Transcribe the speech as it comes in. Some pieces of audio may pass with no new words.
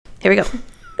Here we go.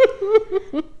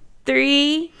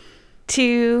 3,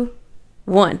 2,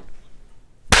 1.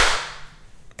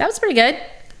 That was pretty good.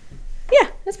 Yeah.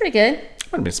 That's pretty good.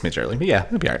 Might have been a smidge early, but yeah,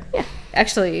 it'll be all right. Yeah.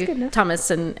 Actually, Thomas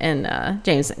and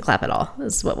James didn't clap at all.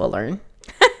 This is what we'll learn.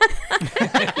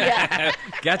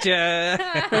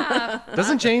 Gotcha.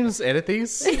 Doesn't James edit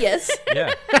these? Yes.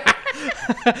 Yeah.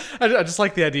 I just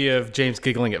like the idea of James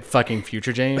giggling at fucking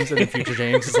future James, and then future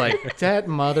James is like, that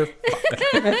motherfucker.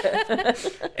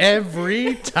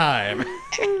 Every time.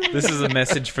 This is a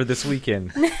message for this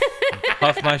weekend.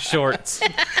 Puff my shorts.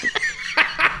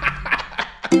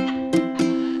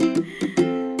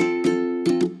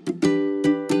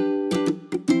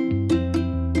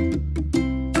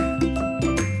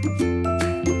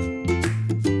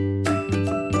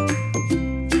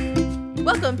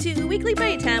 Welcome to Weekly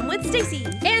Bite Time with Stacy.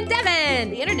 And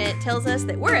Devin! The internet tells us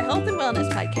that we're a health and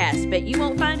wellness podcast, but you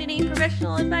won't find any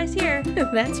professional advice here.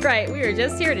 That's right. We are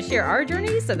just here to share our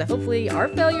journeys so that hopefully our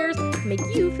failures make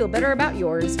you feel better about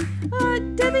yours.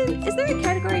 Devin, is there a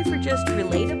category for just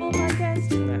relatable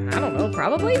podcasts? I don't know,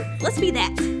 probably. Let's be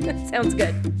that. Sounds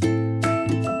good.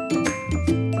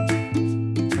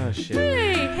 Oh,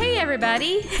 shit. Hey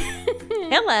everybody.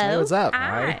 Hello. Hey, what's up?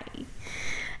 Hi.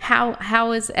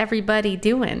 How is everybody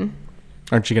doing?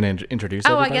 Aren't you going to introduce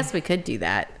Oh, everybody? I guess we could do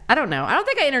that. I don't know. I don't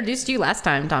think I introduced you last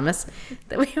time, Thomas.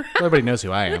 Everybody knows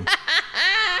who I am.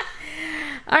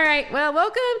 All right. Well,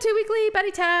 welcome to Weekly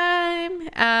Buddy Time.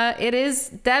 It is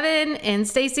Devin and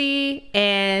Stacy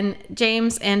and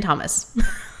James and Thomas.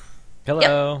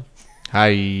 Hello.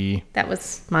 Hi. That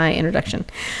was my introduction.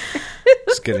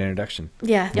 It's a good introduction.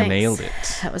 Yeah, You thanks. nailed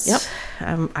it. That was.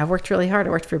 I worked really hard. I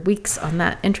worked for weeks on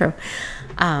that intro.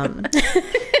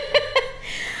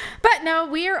 But no,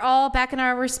 we are all back in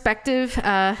our respective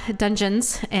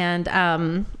dungeons,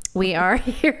 and we are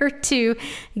here to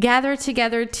gather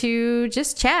together to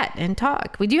just chat and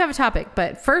talk. We do have a topic,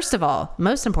 but first of all,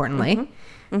 most importantly,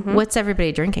 what's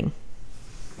everybody drinking?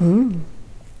 Ooh.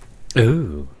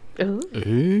 Ooh.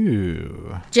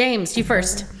 James, you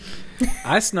first.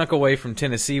 I snuck away from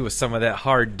Tennessee with some of that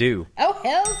hard dew. Oh,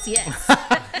 hells yes.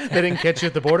 They didn't catch you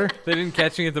at the border? They didn't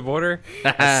catch me at the border.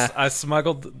 I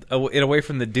smuggled it away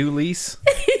from the dew lease.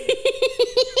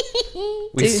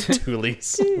 We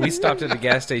stopped at a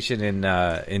gas station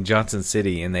in Johnson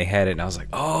City, and they had it, and I was like,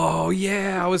 oh,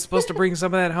 yeah, I was supposed to bring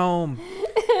some of that home.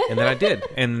 And then I did,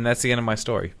 and that's the end of my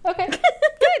story. Okay.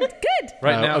 Good.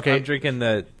 Right now, okay. I'm drinking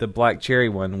the black cherry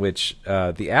one, which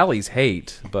the Alleys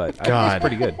hate, but I think God. it's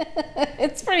pretty good.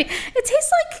 It's pretty. It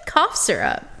tastes like cough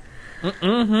syrup.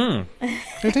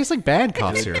 It tastes like bad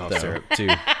cough syrup, Cough though. syrup, too.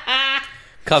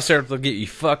 Cough syrup will get you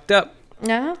fucked up.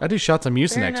 No. I do shots of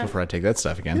Mucinex enough. before I take that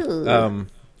stuff again. And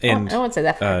I won't say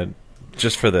that.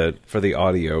 just for the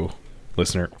audio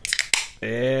listener.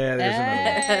 Yeah, there's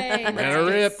another one. And a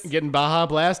rip. Getting Baja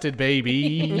blasted,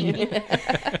 baby.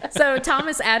 So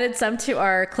Thomas added some to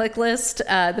our click list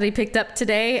that he picked up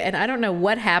today, and I don't know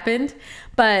what happened,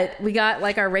 but we got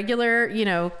like our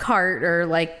regular, cart or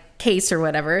like case or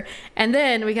whatever, and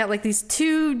then we got like these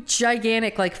two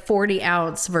gigantic like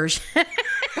 40-ounce versions.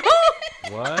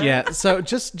 What? Yeah, so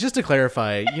just to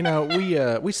clarify,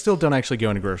 we still don't actually go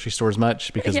into grocery stores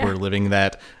much because we're living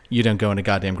that you don't go into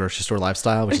goddamn grocery store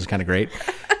lifestyle, which is kind of great.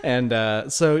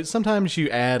 And so sometimes you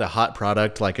add a hot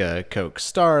product like a Coke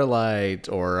Starlight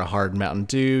or a hard Mountain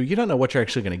Dew. You don't know what you're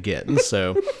actually going to get. And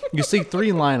so you see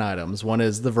 3 line items. One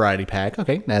is the variety pack.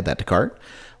 Okay, add that to cart.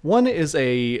 One is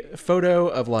a photo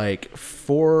of like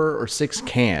 4 or 6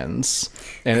 cans,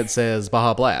 and it says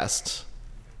Baja Blast.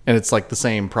 And it's like the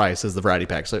same price as the variety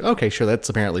pack. So, okay, sure, that's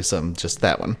apparently just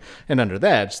that one. And under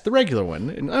that, it's the regular one.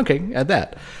 And okay, add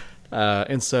that.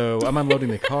 And so I'm unloading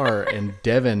the car, and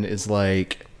Devin is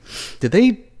like, did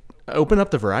they open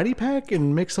up the variety pack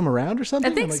and mix them around or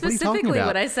something? I think I'm like, what are you talking specifically about?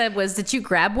 what I said was, did you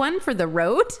grab one for the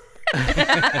road? Because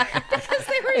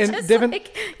they were And just Devin-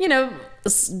 like,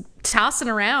 tossing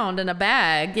around in a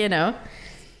bag, Yeah,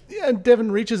 and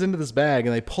Devin reaches into this bag,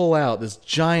 and they pull out this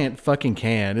giant fucking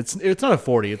can. It's not a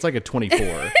 40, it's like a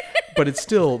 24. But it's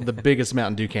still the biggest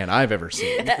Mountain Dew can I've ever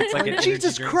seen. It's like an energy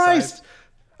Jesus drink Christ! size.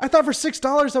 I thought for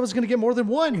 $6 I was going to get more than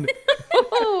one.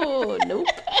 Oh, nope.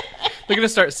 They're going to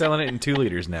start selling it in 2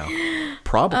 liters now.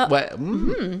 Probably.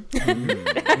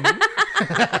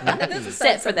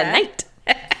 Set for the night.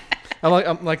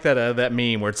 I'm like that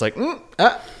meme where it's like,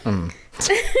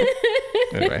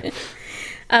 Anyway.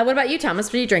 What about you, Thomas?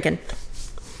 What are you drinking?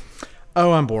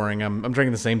 Oh, I'm boring. I'm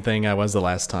drinking the same thing I was the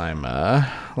last time.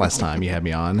 Last time you had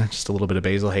me on, just a little bit of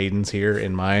Basil Hayden's here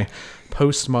in my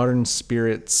Postmodern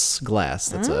Spirits glass.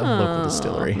 That's a local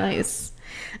distillery. Nice.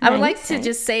 I would like to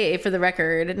just say for the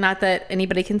record, not that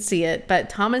anybody can see it, but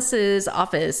Thomas's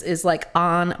office is like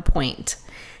on point.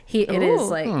 It is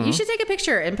like, you should take a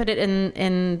picture and put it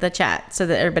in the chat so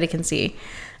that everybody can see.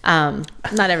 Not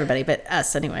everybody, but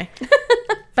us anyway.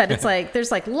 But it's like,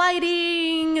 there's like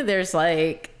lighting, there's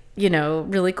like,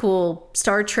 really cool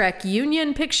Star Trek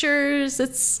Union pictures.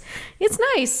 It's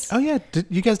nice. Oh yeah,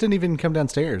 you guys didn't even come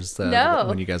downstairs No.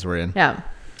 when you guys were in. Yeah.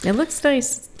 It looks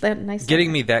nice. Nice.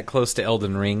 Getting me that close to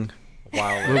Elden Ring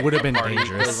while It would have been party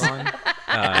dangerous. goes on,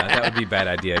 that would be a bad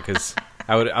idea because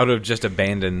I would have just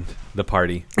abandoned the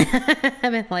party. I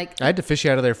mean, like, I had to fish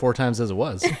you out of there 4 times as it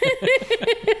was.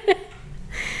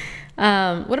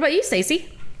 what about you,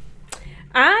 Stacey?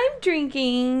 I'm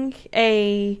drinking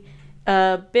a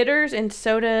bitters and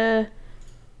soda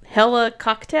Hella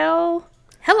cocktail.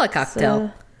 Hella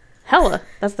cocktail. Hella,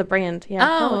 that's the brand. Yeah.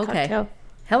 Oh, Hella okay. Cocktail.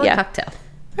 Hella Yeah. cocktail.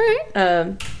 All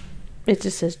right. It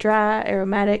just says dry,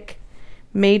 aromatic,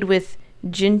 made with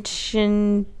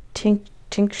ginseng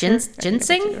tincture.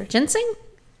 Ginseng? Ginseng?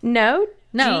 No.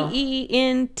 No.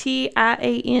 Gentian.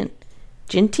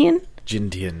 Gentian?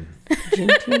 Jintian.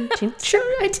 Gentian tincture?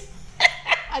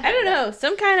 I don't know.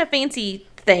 Some kind of fancy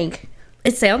thing.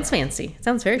 It sounds fancy. It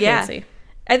sounds very Yeah. fancy.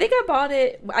 I think I bought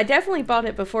it. I definitely bought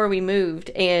it before we moved,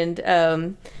 and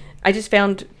I just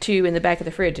found 2 in the back of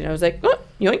the fridge, and I was like, oh,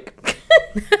 yoink.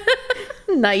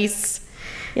 Nice.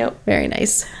 Yep. Very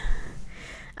nice.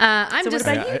 I'm So what just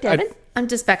about you, Devin? I'm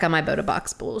just back on my Boda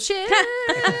Box bullshit.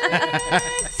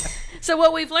 So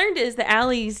what we've learned is the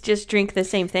Alleys just drink the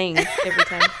same thing every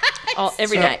time.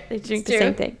 Every night. They drink the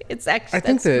same thing. It's actually I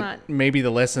think that's that not maybe the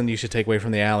lesson you should take away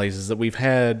from the Alleys is that we've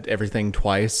had everything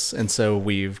twice, and so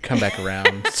we've come back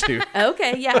around to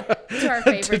Okay, yeah. to our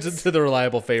favorites. to the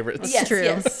reliable favorites. Yes, true.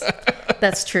 yes.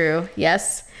 That's true.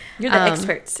 Yes. You're the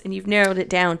experts, and you've narrowed it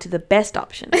down to the best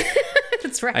option.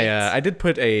 That's right. I did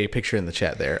put a picture in the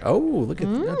chat there. Oh, look at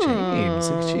James.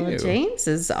 Look at you.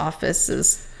 James's office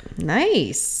is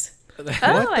nice. What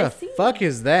I the see. fuck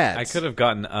is that? I could have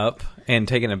gotten up and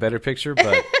taken a better picture,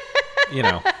 but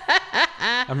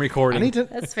I'm recording. I need to.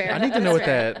 That's fair. I need to know what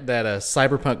that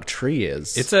cyberpunk tree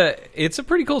is. It's a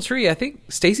pretty cool tree. I think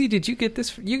Stacy, did you get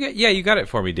this? You got it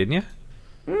for me, didn't you?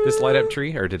 This light up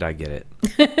tree, or did I get it?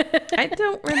 I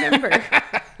don't remember.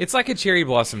 It's like a cherry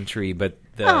blossom tree, but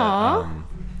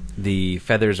the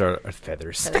feathers are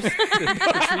feathers.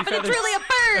 It's really a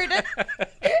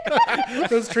bird.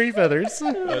 those tree feathers.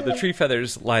 The tree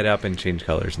feathers light up and change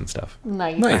colors and stuff.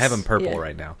 Nice. I have them purple Yeah.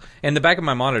 right now, and the back of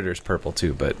my monitor is purple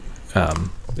too, but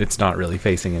it's not really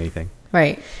facing anything.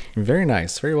 Right. Very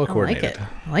nice. Very well I like coordinated. it.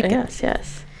 I like it. Yes,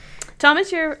 yes.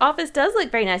 Thomas, your office does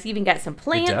look very nice. You even got some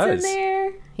plants in does.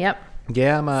 there. Yep.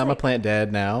 Yeah, I'm a plant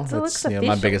dad now. So it That's looks my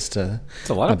official. biggest. It's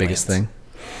a lot my of biggest plants.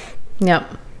 thing.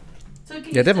 Yep. So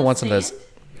Yeah, Devin wants some of those.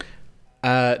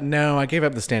 No, I gave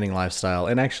up the standing lifestyle,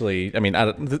 and actually, I mean,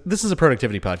 this is a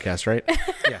productivity podcast, right?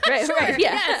 Right.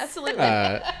 Yeah, absolutely.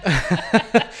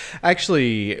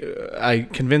 Actually, I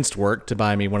convinced work to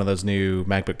buy me one of those new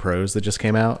MacBook Pros that just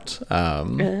came out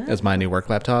as my new work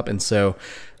laptop. And so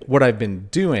what I've been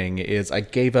doing is I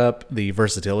gave up the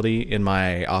versatility in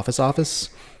my office,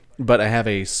 but I have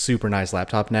a super nice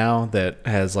laptop now that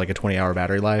has like a 20-hour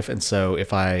battery life. And so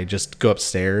if I just go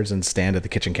upstairs and stand at the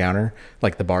kitchen counter,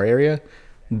 like the bar area,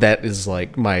 that is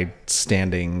like my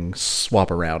standing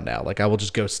swap around now. Like I will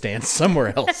just go stand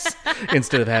somewhere else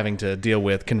instead of having to deal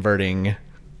with converting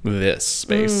this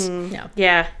space. Yeah.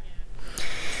 yeah.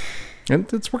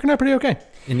 And it's working out pretty okay.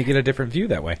 And you get a different view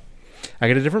that way. I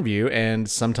get a different view, and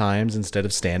sometimes instead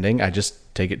of standing, I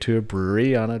just take it to a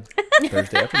brewery on a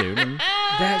Thursday afternoon. And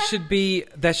That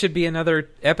should be another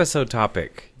episode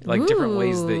topic, like different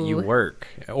ways that you work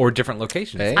or different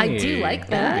locations. Hey, I do like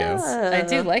there you that. go. I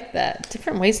do like that.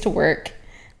 Different ways to work.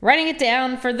 Writing it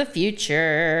down for the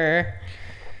future.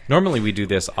 Normally we do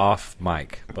this off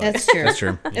mic, but That's true. That's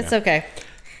true. It's okay.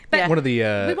 One of the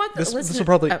We want the this listener- will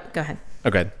probably Oh, go ahead.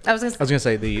 okay. I was gonna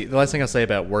say the last thing I'll say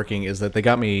about working is that they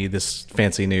got me this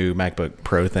fancy new MacBook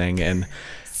Pro thing, and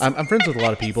I'm friends with a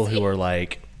lot of people who are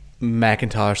like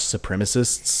Macintosh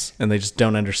supremacists, and they just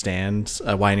don't understand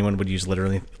why anyone would use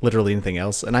literally anything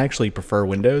else. And I actually prefer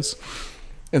Windows,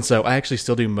 and so I actually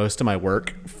still do most of my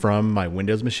work from my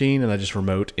Windows machine, and I just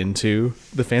remote into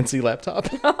the fancy laptop.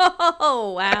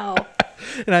 Oh, wow.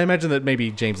 And I imagine that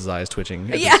maybe James's eye is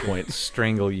twitching at this point.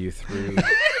 strangle you through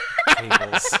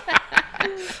cables.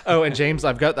 Oh, and James,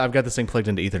 I've got this thing plugged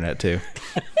into Ethernet too.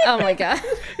 Oh my god.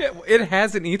 It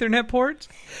has an Ethernet port?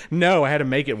 No, I had to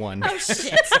make it one.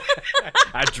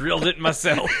 I drilled it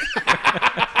myself.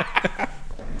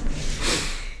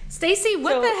 Stacy,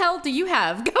 what the hell do you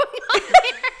have going on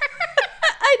there?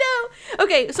 I know.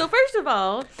 Okay, so first of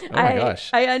all, my gosh.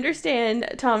 I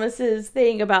understand Thomas's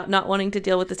thing about not wanting to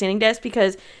deal with the standing desk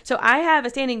because so I have a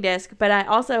standing desk, but I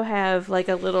also have like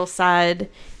a little side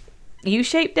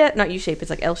U-shaped desk, not U-shaped, it's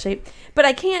like L-shaped, but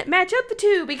I can't match up the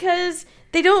two because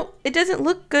it doesn't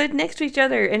look good next to each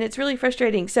other, and it's really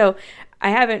frustrating. So I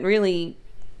haven't really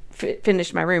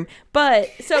finished my room, but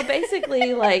so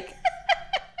basically, like,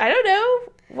 I don't know.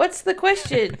 What's the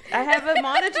question? I have a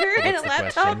monitor and a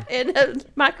laptop and a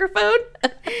microphone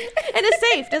and a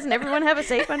safe. Doesn't everyone have a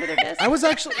safe under their desk? I was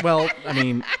actually, well, I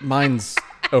mean, mine's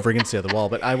over against the other wall,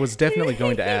 but I was definitely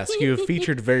going to ask. You have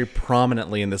featured very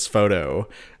prominently in this photo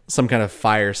some kind of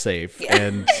fire safe.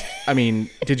 And, I mean,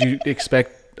 did you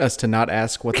expect us to not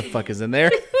ask what the fuck is in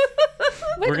there?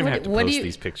 We're going to have to post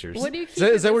these pictures. What do you keep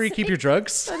Is that where you keep your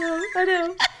drugs? I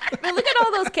know. But look at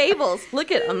all those cables.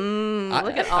 Look at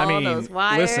all those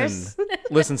wires.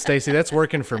 Listen, Stacy, that's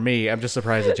working for me. I'm just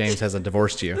surprised that James hasn't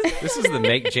divorced you. This is the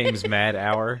Make James Mad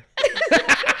hour.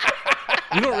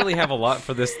 We don't really have a lot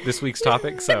for this week's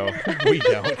topic, so We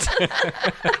don't.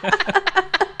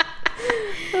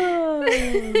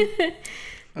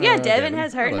 Yeah, Devin Devin,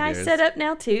 has I her love nice yours. setup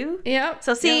now too. Yep.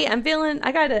 So see, I'm feeling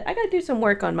I gotta do some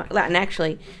work on my. And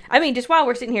actually, I mean, just while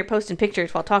we're sitting here posting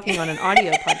pictures while talking on an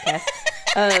audio podcast,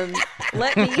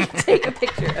 let me take a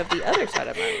picture of the other side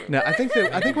of my room. No, I think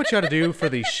what you ought to do for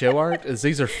the show art is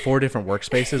these are 4 different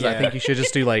workspaces. I think you should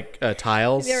just do like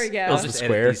tiles. There we go. I'll As a just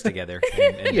square. edit these together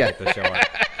and Yeah. get the show up.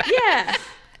 Yeah.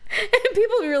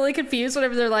 People are really confused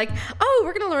whenever they're like, "Oh,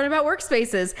 we're going to learn about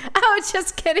workspaces." Oh,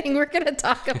 just kidding. We're going to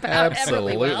talk about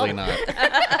Absolutely Everlywell. not.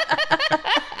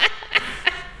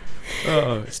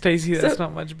 Oh, Stacey, that's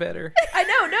not much better. I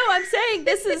know. No, I'm saying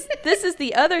this is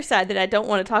the other side that I don't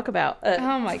want to talk about.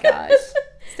 Oh my gosh.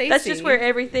 Stacey. That's just where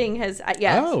everything has.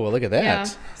 Yeah. Oh, well, look at that. Yeah.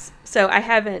 So I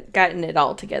haven't gotten it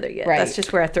all together yet. Right. That's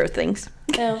just where I throw things.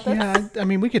 Yeah, I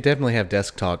mean, we could definitely have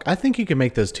desk talk. I think you could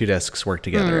make those 2 desks work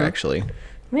together, actually.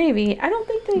 Maybe. I don't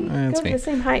think they That's go me. the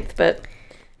same height, but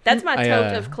that's my I,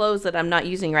 tote of clothes that I'm not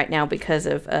using right now because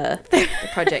of the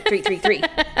Project 333.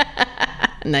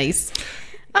 Nice.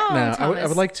 Oh, Now, I would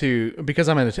Thomas. like to, because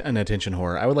I'm an attention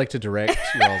whore, I would like to direct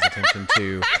y'all's attention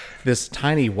to this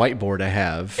tiny whiteboard I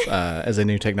have as a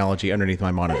new technology underneath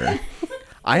my monitor.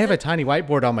 I have a tiny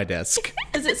whiteboard on my desk.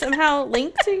 Is it somehow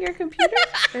linked to your computer?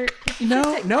 Or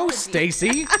No,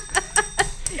 Stacy.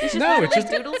 it's just No, for, it's like,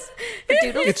 just- doodles. For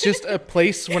doodles. It's just a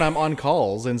place when I'm on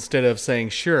calls. Instead of saying,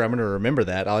 sure, I'm going to remember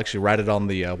that, I'll actually write it on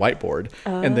the whiteboard.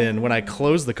 And then when I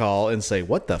close the call and say,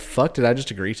 what the fuck did I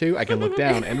just agree to? I can look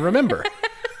down and remember.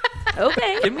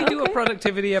 Okay. Can we do a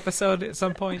productivity episode at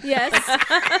some point? Yes.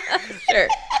 Sure.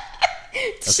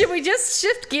 Should we just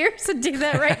shift gears and do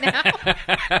that right now?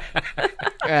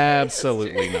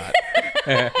 Absolutely not.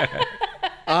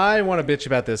 I want to bitch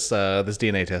about this this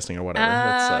DNA testing or whatever.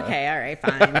 Let's, Okay, all right,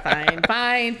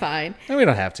 fine. no, we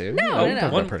don't have to. No,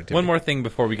 One more thing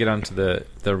before we get on to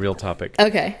the real topic.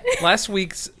 Okay. Last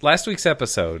week's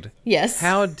episode. Yes.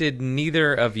 How did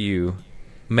neither of you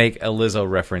make a Lizzo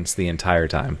reference the entire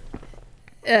time?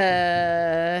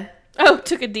 Oh,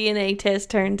 took a DNA test.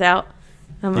 Turns out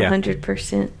I'm Yeah.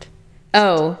 100%.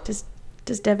 Oh,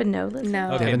 Does Devin know this?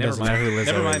 no. Okay, Devin never doesn't mind. know who Lizzo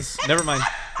Never mind. is. Never mind.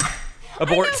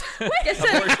 Abort. Guess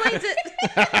that explains it.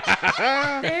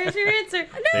 There's your answer.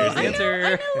 There's the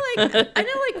answer. I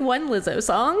know like one Lizzo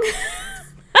song.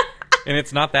 And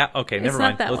it's not that. Okay, never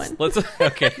not mind. that let's one. let's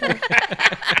okay.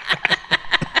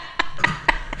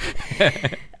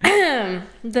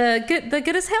 The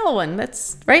good as hell one.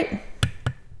 That's right.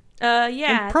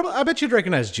 Yeah. I bet you'd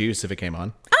recognize Juice if it came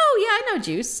on. Oh yeah, I know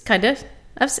Juice. Kind of.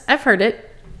 I've heard it.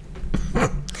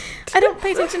 I don't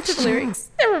pay attention to the lyrics.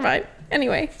 Never mind.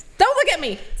 Anyway, don't look at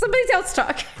me. Somebody else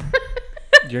talk.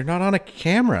 You're not on a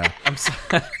camera.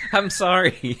 I'm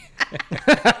sorry.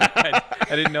 I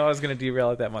didn't know I was going to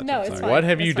derail it that much. No, I'm it's sorry. fine. What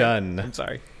have you fine. done? I'm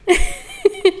sorry.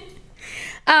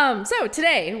 So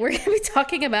today we're going to be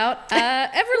talking about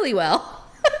Everlywell.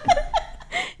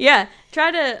 Yeah.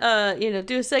 Try to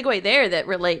do a segue there that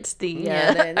relates the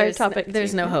our there's topic.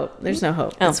 There's to- no hope. There's no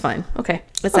hope. It's fine. Okay.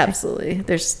 It's absolutely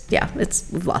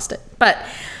we've lost it. But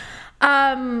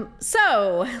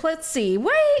so let's see.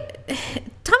 Wait,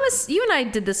 Thomas, you and I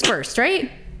did this first,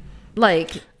 right?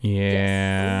 Like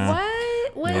Yeah.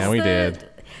 what was Yeah, we did.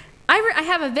 I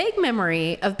have a vague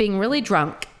memory of being really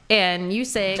drunk and you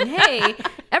saying, "Hey,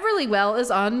 Everlywell is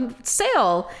on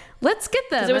sale. Let's get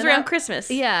them." 'Cause it was And around I-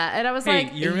 Christmas. Yeah, and I was Hey,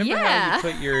 like, you remember "Yeah."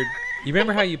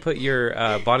 how you put your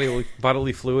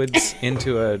bodily fluids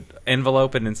into an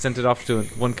envelope and then sent it off to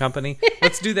one company?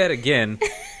 Let's do that again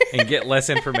and get less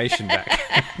information back.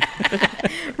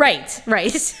 Right.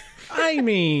 I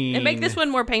mean, And make this one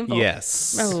more painful.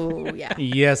 Yes. Oh, yeah.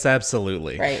 Yes,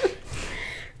 absolutely. Right.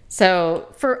 So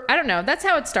I don't know, that's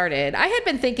how it started. I had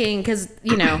been thinking, because,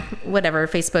 whatever,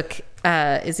 Facebook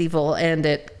is evil and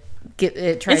it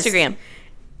tries. Instagram.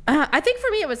 I think for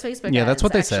me it was Facebook. Yeah, that's ads,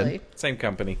 what they actually. said. Same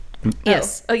company.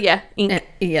 Yes. Oh yeah. Ink.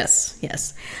 Yes.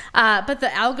 But the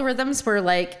algorithms were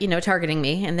like, targeting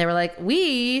me, and they were like,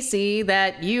 we see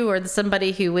that you are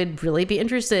somebody who would really be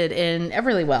interested in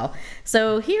Everlywell.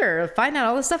 So here, find out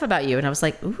all this stuff about you. And I was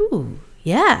like, ooh,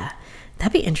 yeah,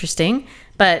 that'd be interesting.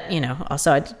 But,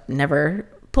 also I never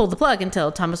pulled the plug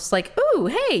until Thomas was like, ooh,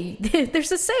 hey,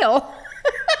 there's a sale.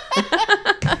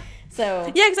 So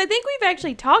Yeah, because I think we've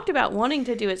actually talked about wanting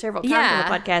to do it several times Yeah.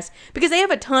 on the podcast because they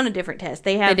have a ton of different tests.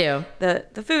 They have They do.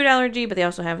 the food allergy, but they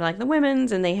also have like the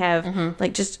women's, and they have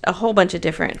like just a whole bunch of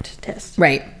different tests.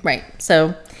 Right.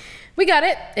 So we got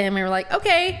it, and we were like,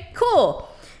 okay, cool.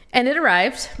 And it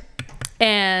arrived,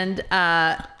 and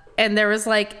there was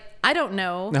like, I don't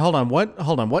know. Now hold on.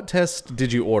 What test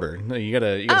did you order? No, you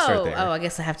gotta start there. I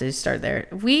guess I have to start there.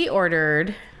 I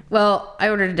ordered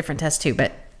a different test too,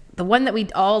 but the one that we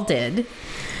all did,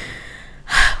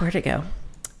 where'd it go?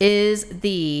 Is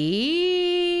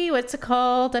what's it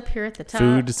called up here at the top?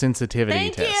 Food sensitivity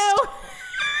Thank test.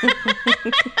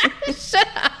 you. Shut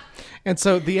up. And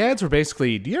so the ads were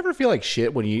basically, do you ever feel like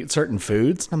shit when you eat certain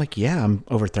foods? I'm like, yeah, I'm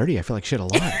over 30. I feel like shit a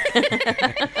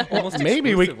lot. Almost maybe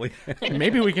exclusively.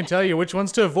 we can tell you which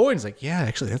ones to avoid. It's like, yeah,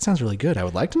 actually, that sounds really good. I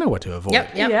would like to know what to avoid.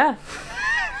 Yep. Yeah,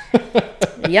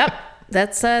 Yep.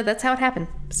 That's how it happened.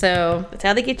 So that's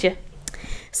how they get you.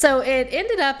 it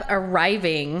ended up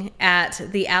arriving at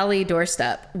the Alley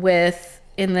doorstep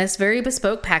in this very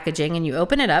bespoke packaging, and you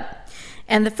open it up,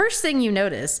 and the first thing you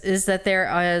notice is that there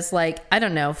is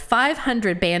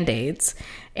 500 Band-Aids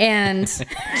and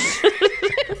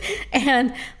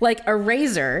and like a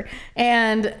razor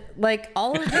and like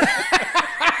all of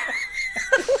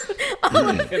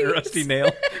And Rusty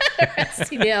Nail.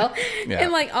 Rusty Nail. Yeah.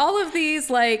 And like all of these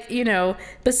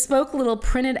bespoke little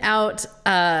printed out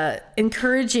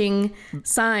encouraging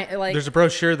sign There's a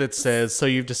brochure that says, so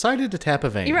you've decided to tap a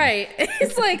vein. right.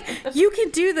 It's like, you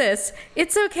can do this.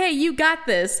 It's okay. You got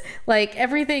this. Like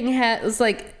everything has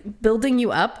like building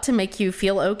you up to make you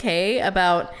feel okay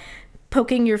about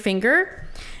poking your finger.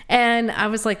 And I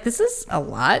was like, this is a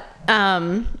lot.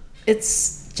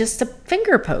 It's just a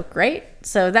finger poke, right?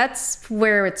 So that's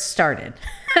where it started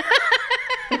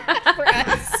for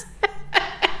us.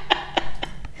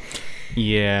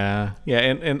 Yeah.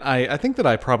 And I think that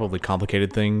I probably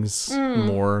complicated things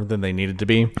more than they needed to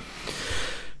be.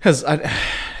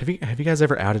 Have you guys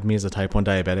ever outed me as a type 1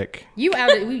 diabetic?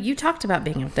 You talked about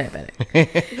being a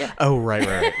diabetic. Oh,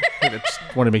 right. I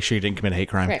just want to make sure you didn't commit a hate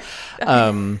crime.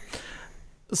 Right.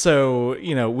 So,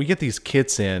 we get these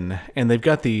kits in, and they've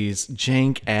got these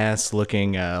jank-ass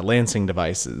looking lancing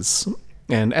devices.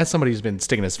 And as somebody who's been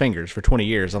sticking his fingers for 20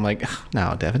 years, I'm like,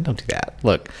 no, Devin, don't do that.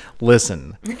 Look,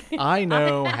 listen, I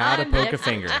know how to poke a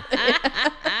finger.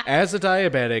 As a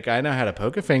diabetic, I know how to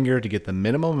poke a finger to get the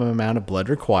minimum amount of blood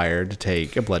required to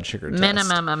take a blood sugar test.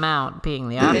 Minimum amount being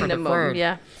the operative word.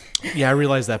 Yeah. Yeah, I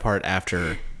realized that part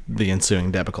after the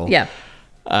ensuing debacle. Yeah.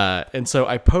 And so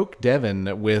I poke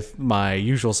Devin with my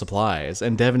usual supplies,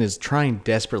 and Devin is trying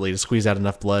desperately to squeeze out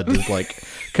enough blood to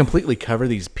completely cover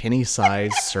these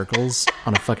penny-sized circles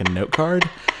on a fucking note card.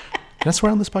 Can I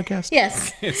swear on this podcast?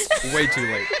 Yes. It's way too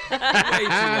late. Way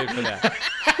too late for that.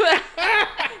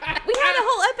 We had a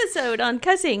whole episode on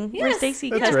cussing where Yes.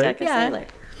 Stacey That's cussed right. at a Yeah. sailor.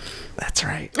 That's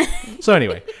right. So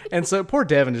anyway, and so poor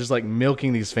Devin is just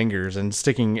milking these fingers and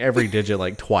sticking every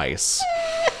digit twice.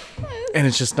 And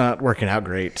it's just not working out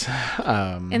great.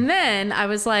 And then I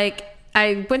was like,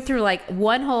 I went through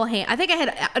one whole hand. I think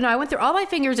I went through all my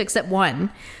fingers except one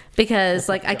because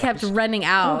I kept running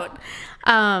out.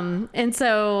 And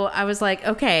so I was like,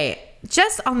 okay,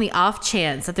 just on the off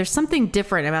chance that there's something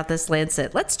different about this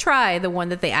Lancet, let's try the one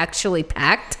that they actually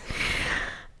packed.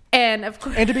 And of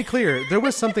course, And to be clear, there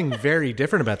was something very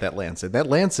different about that Lancet. That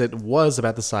Lancet was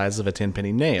about the size of a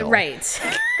 10-penny nail. right.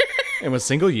 It was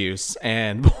single use,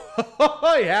 and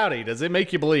boy, howdy, does it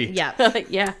make you bleed. Yeah.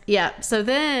 Yeah. Yeah. So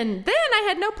then I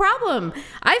had no problem.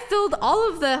 I filled all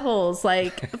of the holes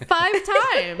 5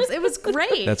 times. It was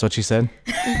great. That's what she said?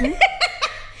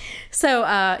 So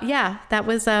yeah, that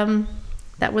was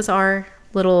our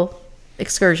little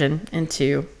excursion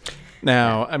into.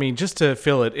 Now, I mean, just to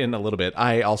fill it in a little bit,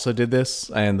 I also did this,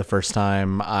 and the first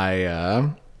time I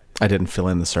didn't fill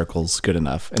in the circles good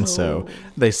enough, and so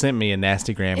they sent me a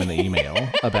nasty gram in the email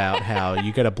about how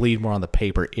you got to bleed more on the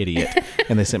paper, idiot.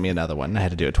 And they sent me another one. I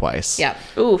had to do it twice. Yeah.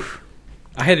 Oof.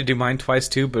 I had to do mine twice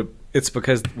too, but It's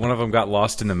because one of them got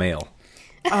lost in the mail.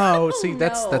 Oh, see,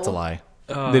 that's a lie.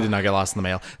 They did not get lost in the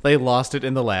mail. They lost it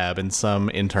in the lab, and some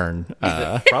intern.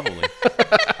 Probably.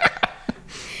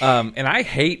 And I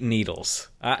hate needles.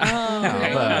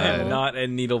 I'm not a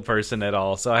needle person at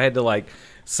all. So I had to like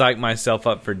psych myself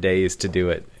up for days to do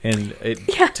it, and it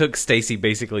took Stacy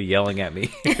basically yelling at me.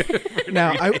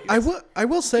 Now, I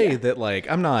will say that like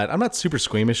I'm not super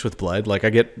squeamish with blood. Like I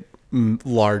get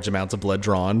large amounts of blood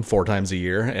drawn 4 times a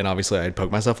year, and obviously I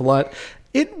poke myself a lot.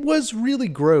 It was really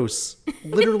gross,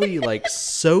 literally like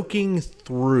soaking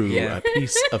through a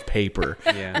piece of paper.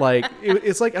 Yeah. Like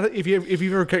it's like if you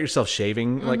ever cut yourself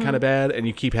shaving like kind of bad, and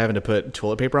you keep having to put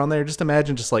toilet paper on there. Just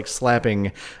imagine just like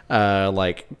slapping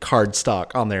like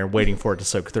cardstock on there, waiting for it to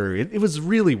soak through. It was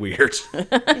really weird.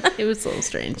 It was a little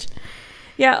strange.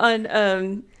 Yeah,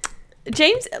 on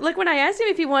James, like when I asked him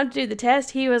if he wanted to do the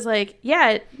test, he was like,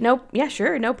 yeah,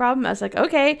 sure, no problem. I was like,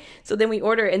 okay. So then we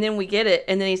order it, and then we get it,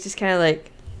 and then he's just kind of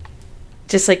like,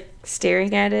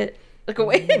 staring at it, like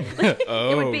away. Like,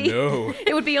 No.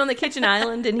 It would be on the kitchen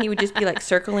island, and he would just be like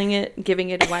circling it,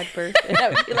 giving it a wide berth, and I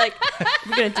would be like,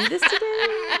 "We're gonna do this today?"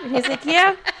 And he's like,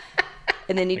 "Yeah."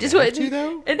 And then he just went.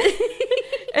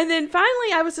 And then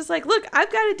finally, I was just like, "Look,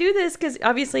 I've got to do this," because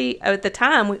obviously at the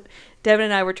time, Devin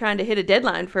and I were trying to hit a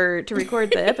deadline to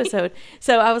record the episode.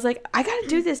 So I was like, I got to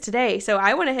do this today. So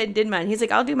I went ahead and did mine. He's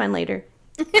like, I'll do mine later.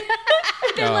 And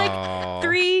then like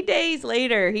 3 days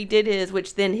later, he did his,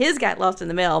 which then his got lost in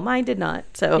the mail. Mine did not.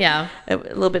 So Yeah. a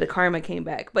little bit of karma came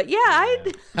back. But it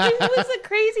was a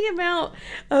crazy amount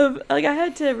of, like, I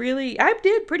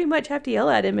did pretty much have to yell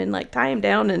at him and like tie him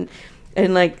down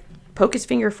and like poke his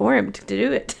finger for him to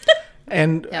do it.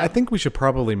 And I think we should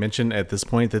probably mention at this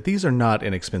point that these are not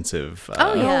inexpensive.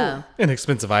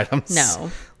 Inexpensive items. No.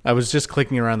 I was just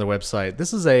clicking around the website.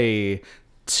 This is a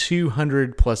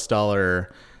 $200+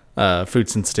 food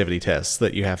sensitivity test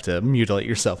that you have to mutilate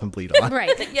yourself and bleed on.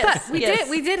 Right. Yes, But yes.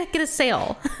 we did get a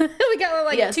sale. We got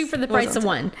like Yes. 2 for the It was price on of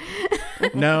 1.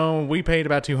 No, we paid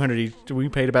about $200 each. We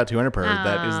paid about $200 per.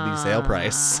 That is the sale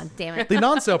price. Damn it. The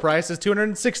non-sale price is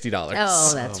 $260.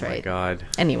 Oh, that's Oh my right. God.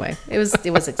 Anyway, it was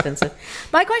expensive.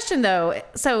 My question though,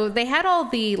 so they had all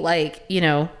the like,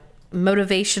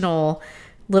 motivational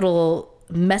little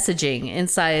messaging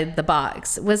inside the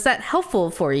box. Was that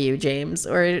helpful for you, James,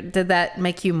 or did that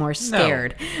make you more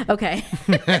scared? Okay.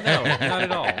 No, not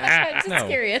at all. Just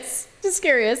curious. Just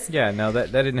curious. Yeah, no,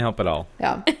 that didn't help at all.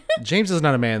 Yeah. James is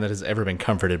not a man that has ever been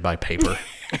comforted by paper.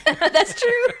 That's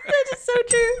true. That is so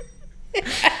true.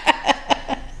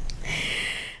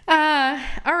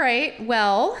 All right.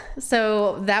 Well,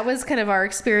 so that was kind of our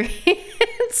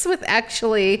experience with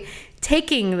actually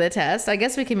taking the test. I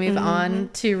guess we can move on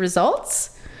to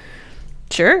results.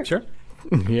 Sure. Sure.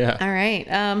 Yeah. All right.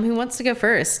 Who wants to go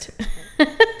first?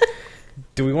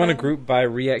 Do we want to group by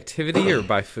reactivity or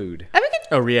by food?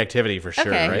 Oh, reactivity for sure,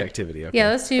 Okay. right? Reactivity, okay. Yeah,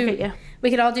 let's do. Okay, yeah. We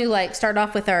could all do like start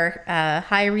off with our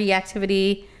high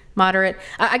reactivity, moderate.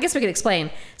 I guess we could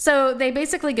explain. So they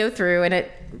basically go through and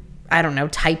it, I don't know,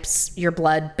 types your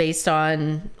blood based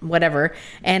on whatever,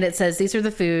 and it says these are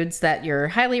the foods that you're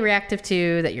highly reactive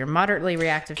to, that you're moderately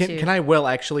reactive to. Can I well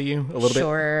actually you a little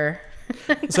Sure.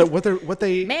 bit? So what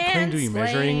they claim to be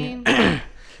measuring, Mansplain.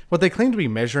 what they claim to be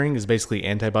measuring is basically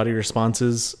antibody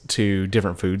responses to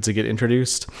different foods that get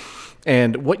introduced,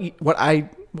 and what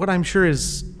I'm sure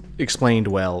is explained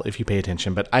well if you pay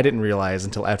attention, but I didn't realize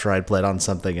until after I'd bled on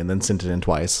something and then sent it in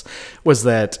twice, was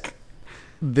that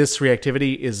this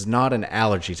reactivity is not an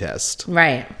allergy test.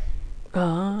 Right.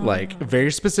 Like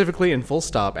very specifically and full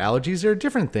stop, allergies are a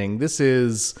different thing. This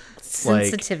is like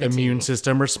Sensitivity. immune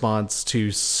system response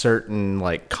to certain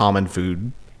like common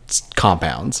food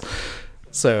compounds.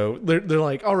 So they're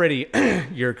like already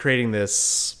you're creating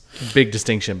this big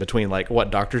distinction between like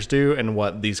what doctors do and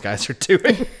what these guys are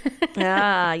doing.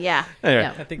 Yeah. Anyway,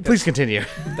 Yeah. I think please continue.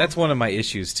 That's one of my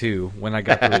issues too when I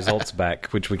got the results back,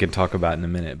 which we can talk about in a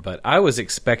minute. But I was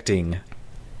expecting,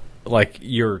 like,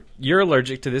 you're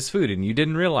allergic to this food and you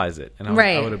didn't realize it, and I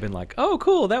Right. would have been like, oh,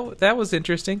 cool, that was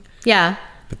interesting. Yeah.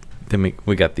 Then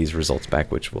we got these results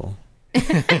back, which we'll let's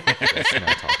not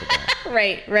talk about.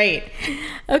 Right.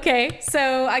 Okay,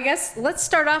 so I guess let's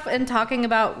start off in talking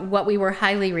about what we were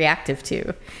highly reactive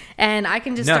to. And I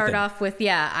can just start Nothing. off with,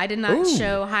 I did not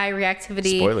show high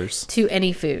reactivity Spoilers. to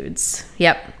any foods.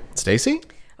 Yep. Stacy?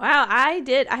 Wow, I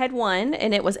had one,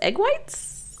 and it was egg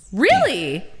whites,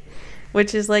 Really?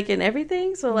 which is like in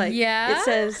everything. So like, Yeah? it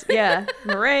says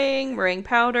meringue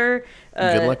powder,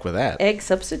 Good luck with that. egg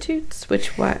substitutes.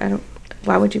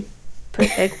 Why would you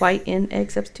put egg white in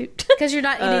egg substitute? Because you're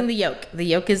not eating the yolk. The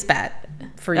yolk is bad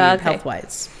for you Okay.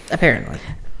 health-wise, apparently.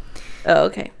 Oh,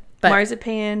 okay. But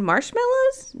marzipan,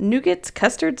 marshmallows, nougats,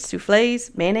 custards,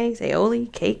 souffles, mayonnaise,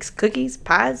 aioli, cakes, cookies,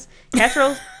 pies,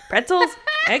 casseroles, pretzels,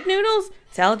 egg noodles,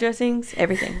 salad dressings,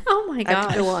 everything. oh my I have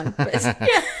gosh. to go on. But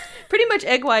yeah, pretty much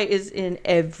egg white is in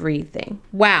everything.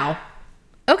 Wow.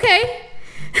 Okay.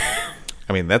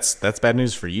 I mean, that's bad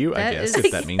news for you, I That guess, is-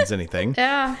 if that means anything.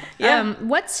 Yeah. Yeah.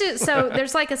 So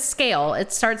there's like a scale.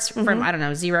 It starts from I don't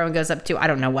know 0 and goes up to I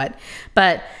don't know what,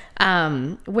 but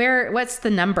what's the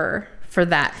number for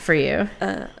that for you?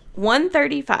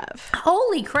 135.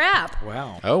 Holy crap!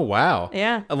 Wow. Oh, wow.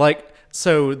 Yeah. Like,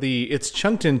 so it's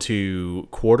chunked into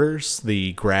quarters,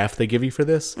 the graph they give you for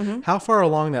this. How far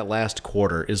along that last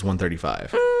quarter is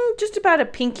 135? Just about a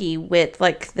pinky width,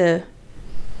 like the.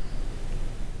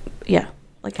 Yeah.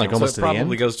 Like how- So almost it to the probably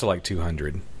end? goes to like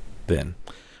 200 then.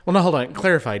 Well, no, hold on.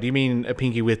 Clarify. Do you mean a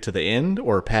pinky width to the end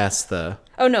or past the...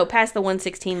 Oh, no, past the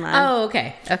 116 line. Oh,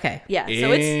 okay. Okay. Yeah, so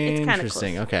it's kind of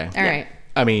Interesting. close. Okay. All right.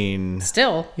 I mean,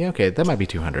 Still. yeah, okay. That might be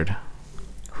 200.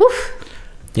 Whew.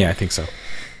 Yeah, I think so.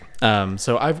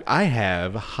 So I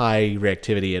have high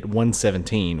reactivity at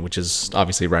 117, which is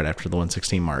obviously right after the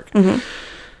 116 mark. To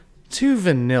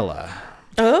vanilla.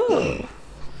 Oh.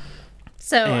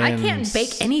 So I And- can't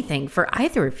bake anything for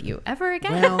either of you ever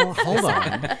again. Well, hold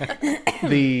on.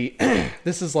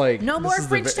 This is like no this more is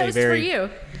French a toast very- for you.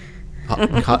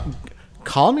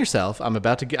 Calm yourself. I'm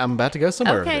about to go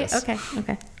somewhere Okay. with this.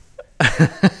 Okay.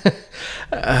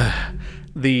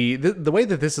 The way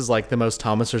that this is like the most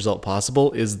Thomas result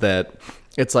possible is that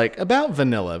it's like about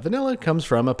vanilla. Vanilla comes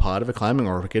from a pod of a climbing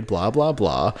orchid, blah blah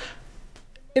blah.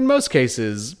 In most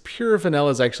cases, pure vanilla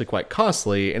is actually quite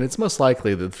costly, and it's most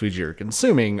likely that the foods you're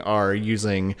consuming are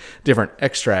using different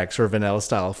extracts or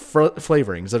vanilla-style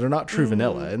flavorings that are not true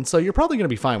vanilla, and so you're probably going to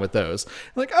be fine with those.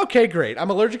 Like, okay, great. I'm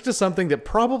allergic to something that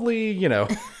probably,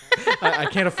 I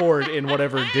can't afford in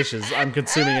whatever dishes I'm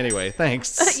consuming anyway.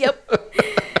 Thanks. Yep.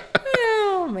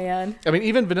 Oh man. I mean,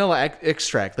 even vanilla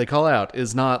extract they call out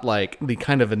is not like the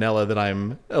kind of vanilla that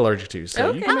I'm allergic to.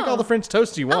 So you can make all the French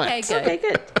toast you want. Okay. Good. Okay,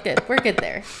 good. Good. We're good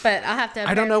there. But I'll have to.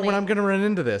 I don't know when apparently- I'm going to run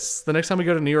into this. The next time we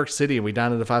go to New York City and we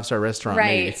dine at a 5-star restaurant,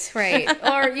 maybe. Right.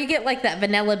 Or you get like that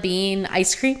vanilla bean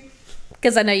ice cream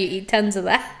because I know you eat tons of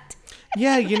that.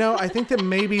 Yeah, I think that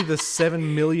maybe the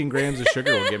 7 million grams of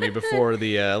sugar will get me before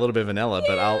the little bit of vanilla,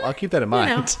 but I'll keep that in You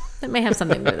mind. know, it may have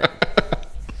something to do with it.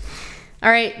 All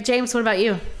right, James. What about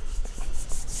you?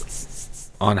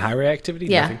 On high reactivity?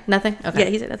 Yeah. Nothing. Okay. Yeah,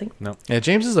 he said nothing. No. Yeah,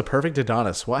 James is a perfect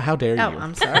Adonis. How dare you? Oh,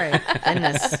 I'm sorry.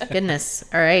 Goodness.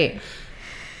 All right.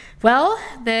 Well,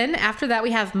 then after that,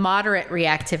 we have moderate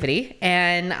reactivity.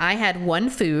 And I had one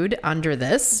food under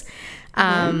this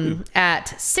at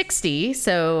 60.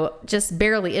 So just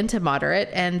barely into moderate.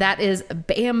 And that is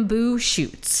bamboo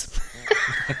shoots.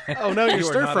 Oh, no, you're You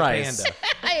are stir not a fries. panda.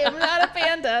 I am not a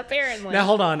panda, apparently. Now,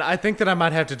 hold on. I think that I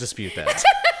might have to dispute that.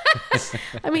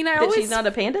 I mean, I That always she's not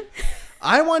a panda?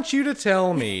 I want you to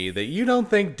tell me that you don't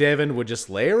think Devin would just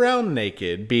lay around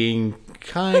naked, being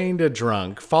kind of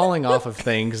drunk, falling off of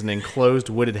things in an enclosed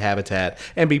wooded habitat,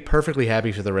 and be perfectly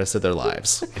happy for the rest of their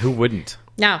lives. Who wouldn't?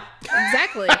 No,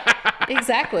 exactly.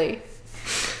 Exactly.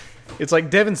 It's like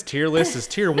Devin's tier list is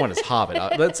tier 1 is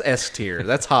Hobbit. That's S tier.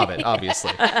 That's Hobbit,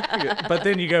 obviously. But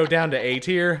then you go down to A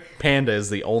tier, Panda is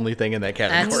the only thing in that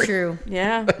category. That's true.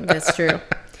 Yeah. That's true.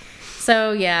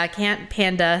 So yeah, I can't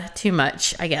panda too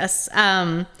much, I guess.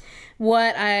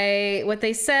 What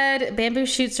they said, bamboo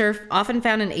shoots are often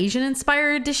found in Asian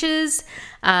inspired dishes.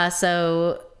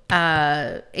 Asian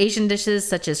dishes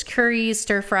such as curries,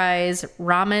 stir fries,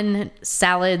 ramen,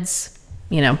 salads,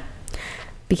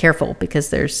 be careful because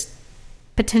there's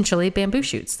potentially bamboo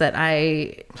shoots that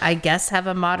I guess have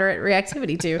a moderate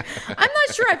reactivity to. I'm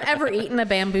not sure I've ever eaten a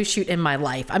bamboo shoot in my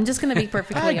life. I'm just going to be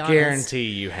perfectly I honest. guarantee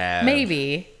you have.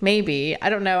 Maybe. I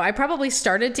don't know. I probably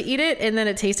started to eat it and then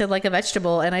it tasted like a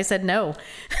vegetable and I said no.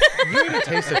 You need to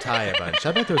taste of Thai a bunch.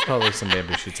 I bet there was probably some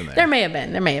bamboo shoots in there. There may have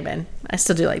been. I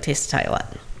still do like Taste of Thai a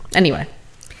lot. Anyway.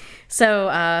 So,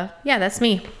 yeah, that's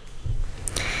me.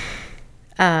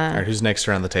 All right, who's next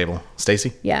around the table?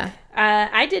 Stacy? Yeah.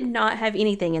 I did not have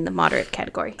anything in the moderate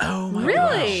category. Oh my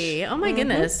Really? Oh my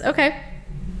goodness. Okay.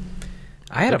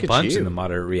 I had Look a at bunch you. in the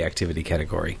moderate reactivity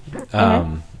category.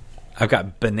 I've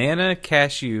got banana,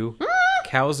 cashew,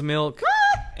 cow's milk,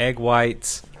 egg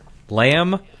whites,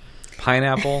 lamb,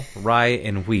 pineapple, rye,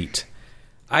 and wheat.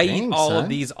 I Dang, eat all son. of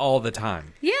these all the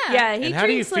time. Yeah. Yeah, he And how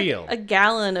do you drinks like feel? a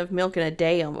gallon of milk in a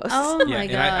day almost. Oh my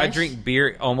and gosh. I drink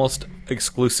beer almost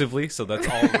exclusively, so that's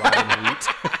all rye and wheat.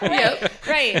 Yep.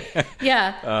 Right.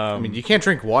 Yeah. I mean, you can't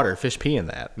drink water. Fish pee in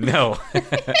that. No.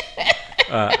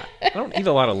 I don't eat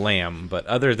a lot of lamb, but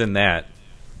other than that,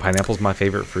 pineapple's my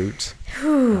favorite fruit.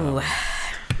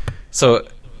 So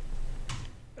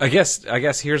I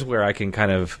guess here's where I can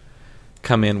kind of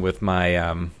come in with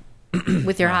my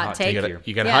With your hot take.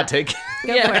 You got a Yeah. hot take?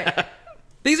 Go for it.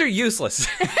 these are useless.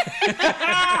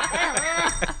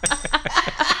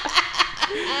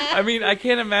 I mean, I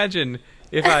can't imagine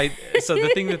if so the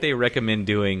thing that they recommend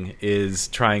doing is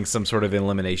trying some sort of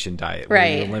elimination diet where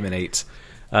you Right. eliminate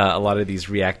a lot of these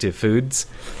reactive foods.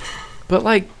 But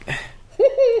like,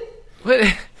 what?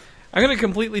 I'm going to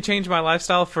completely change my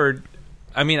lifestyle for,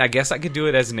 I mean, I guess I could do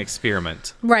it as an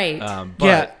experiment. Right. But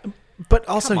Yeah, but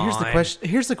also Come here's the on. question.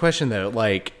 Here's the question though.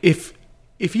 Like, if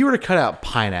you were to cut out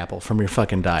pineapple from your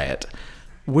fucking diet,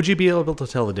 would you be able to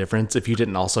tell the difference if you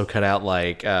didn't also cut out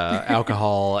like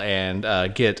alcohol and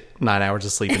get 9 hours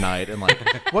of sleep a night? And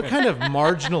like, what kind of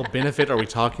marginal benefit are we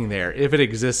talking there, if it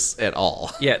exists at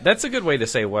all? yeah, that's a good way to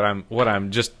say what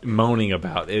I'm just moaning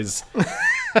about is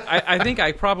I think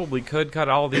I probably could cut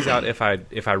all of these out if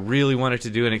I really wanted to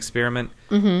do an experiment.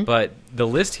 Mm-hmm. But the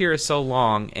list here is so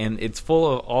long and it's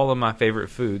full of all of my favorite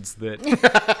foods that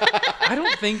I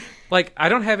don't think I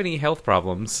don't have any health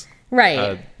problems.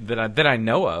 right. That I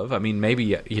know of. I mean,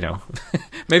 maybe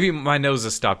maybe my nose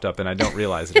is stopped up and I don't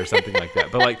realize it or something like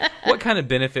that. But like, what kind of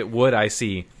benefit would I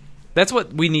see? That's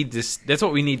what we need to. That's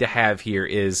what we need to have here.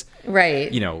 Is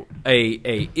right.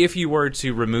 a if you were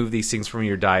to remove these things from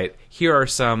your diet, here are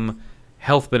some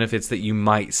health benefits that you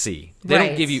might see. They Right.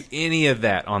 don't give you any of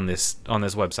that on this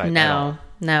website. at all.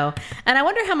 No. And I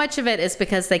wonder how much of it is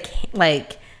because they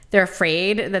can't, they're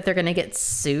afraid that they're going to get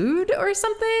sued or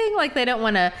something. Like they don't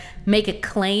want to make a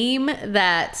claim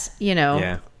that,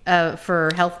 for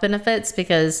health benefits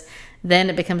because then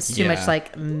it becomes too Yeah. much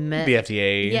like The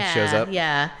FDA shows up.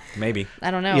 Yeah. Maybe. I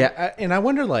don't know. Yeah, and I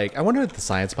wonder the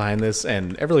science behind this.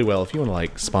 And Everly Well, if you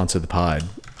want to sponsor the pod,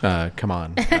 come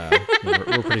on,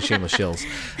 we're pretty shameless shills.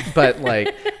 But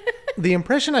the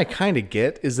impression I kind of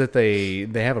get is that they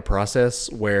have a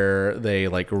process where they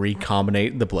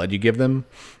recombinate the blood you give them,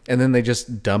 and then they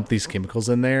just dump these chemicals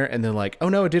in there, and then oh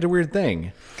no, it did a weird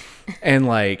thing, and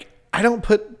I don't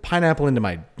put pineapple into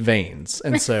my veins,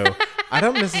 and so I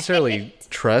don't necessarily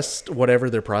trust whatever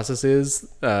their process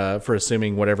is for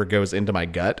assuming whatever goes into my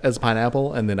gut as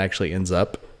pineapple and then actually ends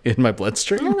up in my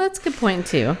bloodstream. Well, that's a good point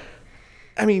too.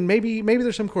 I mean, maybe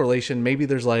there's some correlation. Maybe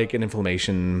there's an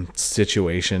inflammation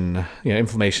situation.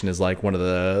 Inflammation is one of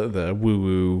the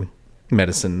woo-woo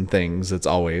medicine things that's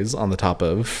always on the top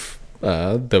of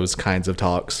those kinds of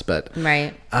talks. But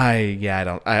Right. I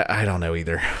don't know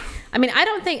either. I mean, I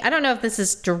don't know if this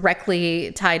is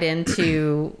directly tied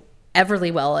into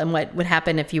Everlywell and what would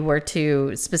happen if you were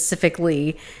to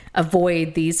specifically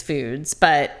avoid these foods,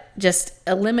 but just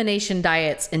elimination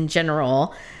diets in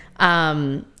general.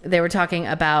 They were talking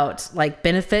about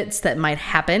benefits that might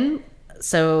happen.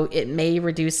 So it may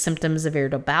reduce symptoms of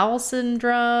irritable bowel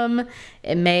syndrome.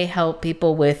 It may help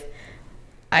people with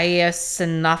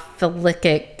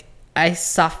eosinophilic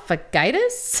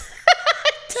esophagitis.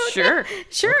 Sure.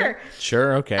 Sure.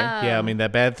 Sure. Okay. Yeah. I mean,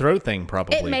 that bad throat thing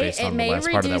probably based on the last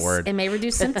part of that word. It may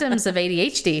reduce symptoms of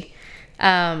ADHD.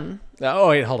 Oh,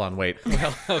 wait. Hold on. Wait.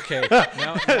 Well, okay.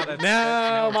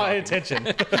 Now my attention.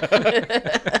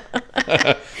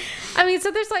 I mean,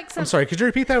 so there's some. I'm sorry. Could you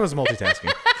repeat that? I was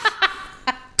multitasking.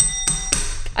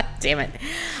 Damn it.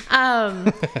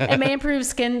 It may improve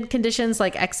skin conditions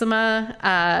like eczema.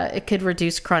 It could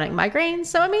reduce chronic migraines.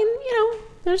 So, I mean,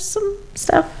 there's some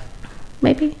stuff.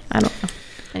 Maybe. I don't know.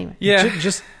 Anyway. Yeah.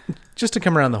 Just to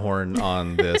come around the horn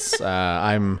on this,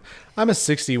 I'm a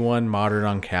 61 moderate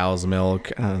on cow's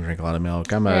milk. I don't drink a lot of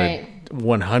milk. I'm a Right.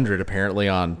 100 apparently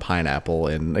on pineapple,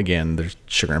 and again, there's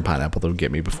sugar in pineapple that would get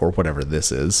me before whatever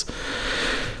this is.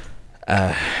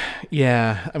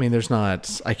 Yeah, I mean,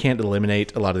 I can't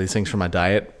eliminate a lot of these things from my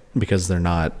diet because they're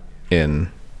not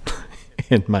in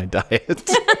my diet.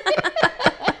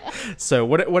 So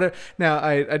what now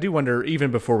I do wonder,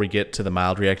 even before we get to the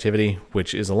mild reactivity,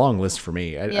 which is a long list for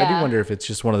me, I do wonder if it's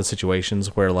just one of the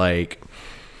situations where I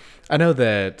know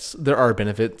that there are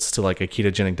benefits to a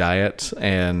ketogenic diet,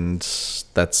 and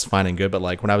that's fine and good. But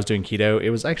when I was doing keto, it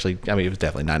was actually, it was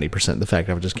definitely 90% the fact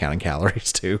I was just counting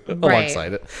calories too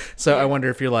alongside it. So I wonder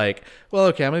if you're well,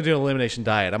 okay, I'm going to do an elimination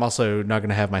diet. I'm also not going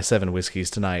to have my 7 whiskeys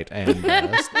tonight, and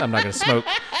I'm not going to smoke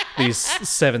these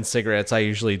 7 cigarettes I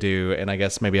usually do. And I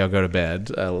guess maybe I'll go to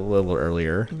bed a little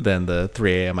earlier than the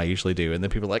 3 a.m. I usually do. And then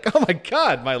people are like, oh my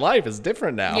God, my life is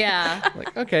different now. Yeah.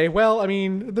 Okay, well, I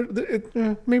mean,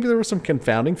 maybe there were some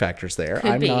confounding factors there.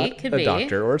 I'm not a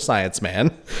doctor or a science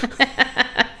man.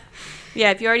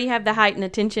 Yeah, if you already have the height and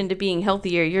attention to being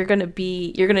healthier, you're gonna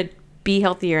be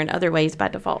healthier in other ways by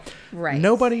default. Right.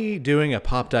 Nobody doing a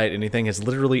pop diet anything has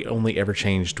literally only ever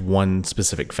changed one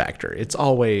specific factor. It's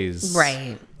always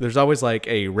Right. There's always like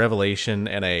a revelation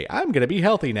and I'm gonna be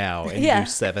healthy now and Yeah. do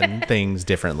 7 things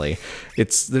differently.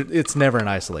 It's never in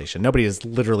isolation. Nobody has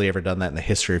literally ever done that in the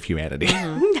history of humanity.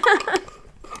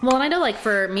 Well, and I know, like,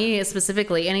 for me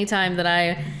specifically, anytime that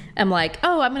I am like,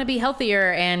 oh, I'm going to be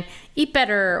healthier and eat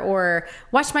better or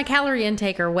watch my calorie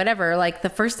intake or whatever, like, the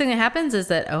first thing that happens is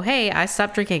that, oh, hey, I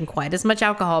stopped drinking quite as much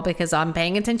alcohol because I'm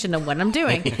paying attention to what I'm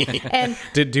doing. And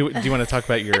do you want to talk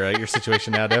about your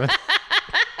situation now, Devin?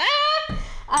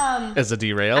 As a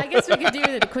derail? I guess we could do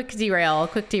a quick derail.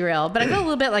 But I feel a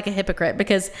little bit like a hypocrite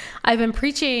because I've been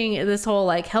preaching this whole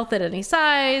like health at any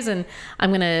size, and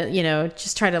I'm gonna,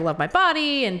 just try to love my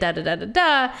body and da da da da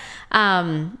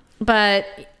da. But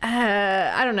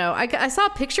I don't know. I saw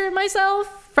a picture of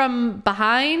myself from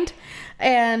behind,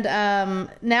 and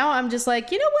now I'm just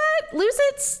like, you know what? Lose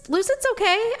it's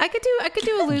okay. I could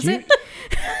do a lose it.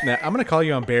 Now, I'm going to call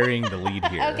you on burying the lead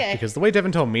here. Okay. Because the way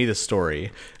Devin told me this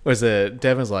story was that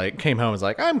Devin's like, came home and was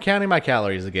like, I'm counting my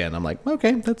calories again. I'm like,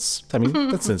 okay, that's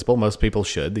sensible. Most people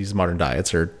should. These modern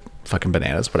diets are fucking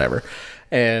bananas, whatever.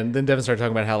 And then Devin started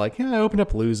talking about how, like, I opened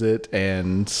up Lose It,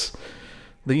 and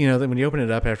then when you open it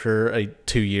up after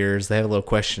 2 years, they have a little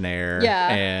questionnaire. Yeah.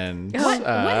 And What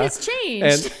has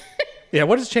changed? And, yeah,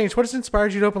 what has changed? What has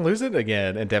inspired you to open Lose It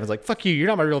again? And Devin's like, fuck you, you're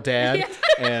not my real dad.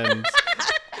 And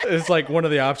it's like one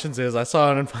of the options is I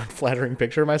saw an unflattering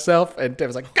picture of myself, and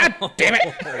Devin's like, God damn it.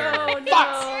 Oh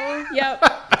no. Yep.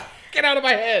 Get out of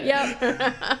my head.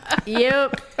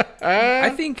 Yep. I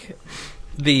think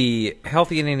the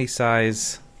healthy in any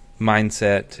size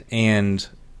mindset and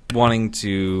wanting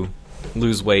to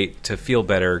lose weight to feel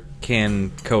better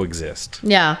can coexist.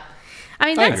 Yeah. I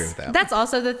mean, I agree with that. that's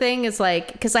also the thing is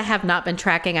like, because I have not been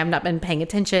tracking, I've not been paying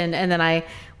attention. And then I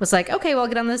was like, okay, well, I'll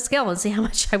get on the scale and see how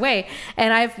much I weigh.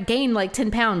 And I've gained like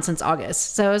 10 pounds since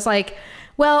August. So I was like,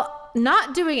 well,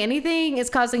 not doing anything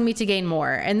is causing me to gain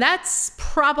more. And that's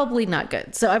probably not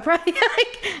good. So I probably,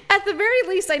 at the very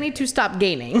least, I need to stop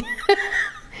gaining.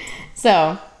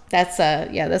 So that's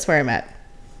where I'm at.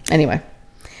 Anyway.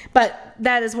 But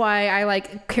that is why I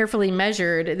carefully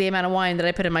measured the amount of wine that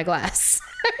I put in my glass.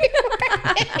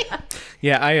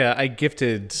 Yeah, I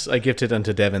gifted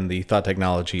unto Devin the thought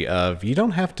technology of you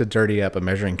don't have to dirty up a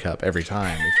measuring cup every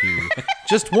time if you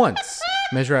just once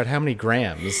measure out how many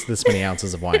grams this many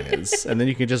ounces of wine is, and then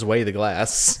you can just weigh the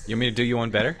glass. You want me to do you one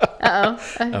better?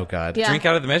 Oh God. Yeah. Drink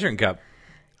out of the measuring cup.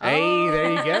 Hey,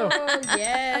 there you go. Oh,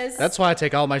 yes. That's why I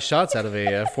take all my shots out of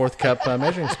a 4th cup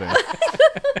measuring spoon.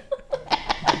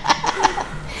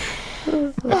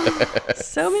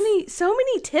 So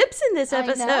many tips in this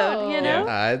episode,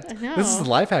 know. This is the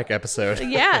life hack episode.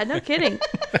 Yeah, no kidding.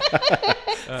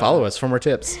 Follow us for more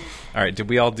tips. All right, did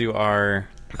we all do our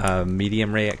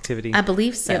medium reactivity? I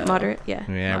believe so. Yeah, moderate, yeah.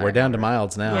 Yeah, we're down to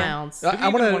milds now. Milds. I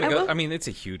want to go. I mean, it's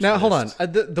a huge. now. Hold on.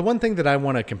 list. The one thing that I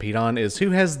want to compete on is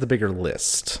who has the bigger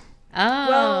list.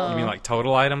 Oh. You mean like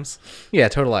total items? Yeah,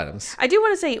 total items. I do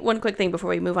want to say one quick thing before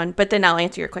we move on, but then I'll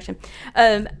answer your question.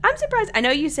 I'm surprised. I know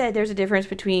you said there's a difference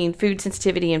between food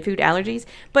sensitivity and food allergies,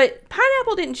 but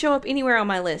pineapple didn't show up anywhere on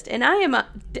my list. And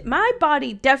my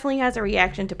body definitely has a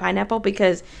reaction to pineapple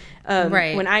because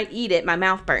Right. when I eat it, my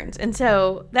mouth burns. And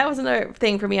so that was another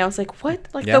thing for me. I was like, what?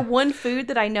 Like Yeah. the one food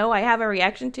that I know I have a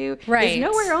reaction to Right. is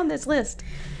nowhere on this list.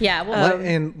 Yeah. Well,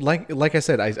 Like I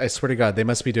said, I swear to God, they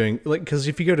must be doing because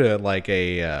if you go to like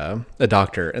a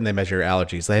doctor and they measure your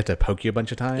allergies, they have to poke you a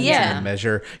bunch of times Yeah. and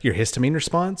measure your histamine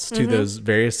response to those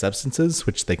various substances,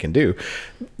 which they can do.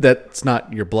 That's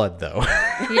not your blood, though.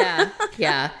 yeah.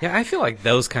 Yeah. Yeah, I feel like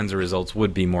those kinds of results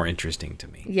would be more interesting to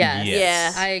me. Yes.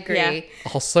 Yes. I agree. Yeah.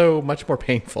 Also, much more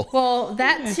painful. Well,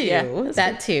 that too. Yeah,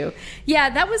 That too.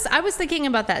 Yeah, I was thinking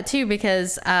about that too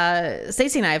because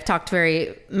Stacey and I have talked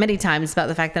very many times about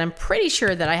the fact that I'm pretty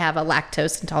sure that I have a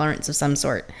lactose intolerance of some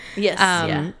sort. Yes,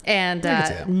 yeah. And can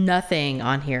see that. nothing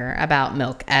on here about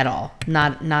milk at all.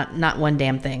 Not one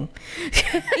damn thing.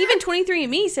 Even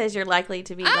 23andMe says you're likely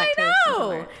to be lactose I know.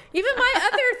 intolerant. Even my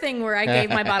other thing where I gave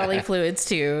my bodily fluids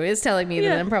to is telling me that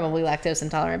Yeah. I'm probably lactose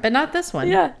intolerant, but not this one.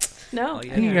 Yeah. No. I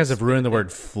think you guys have ruined the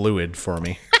word fluid for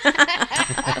me.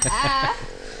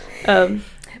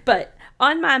 But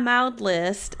on my mild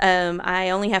list, I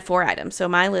only have 4 items, so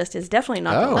my list is definitely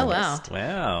not the Oh. Oh, wow. longest.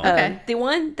 Wow. Okay. The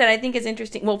one that I think is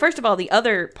interesting. Well, first of all, the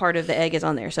other part of the egg is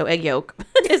on there, so egg yolk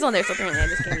is on there. So apparently, I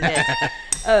just can't eat eggs.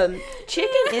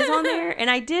 Chicken is on there, and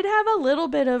I did have a little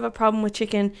bit of a problem with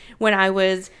chicken when I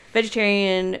was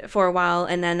vegetarian for a while,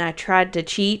 and then I tried to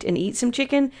cheat and eat some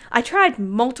chicken. I tried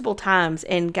multiple times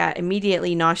and got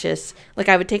immediately nauseous. Like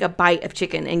I would take a bite of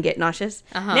chicken and get nauseous.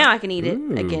 Now I can eat it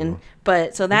again,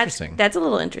 but so that's a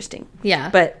little interesting. Yeah.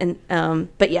 But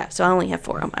yeah, so I only have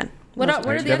 4 on mine. What are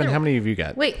the Devin, other? how many have you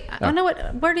got? Wait, I don't know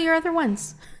what are your other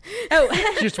ones? Oh,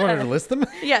 You just wanted to list them?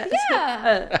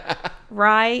 yeah.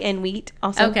 Rye and wheat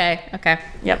also. Okay.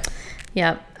 Yep.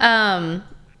 Yep.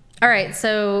 All right.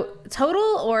 So total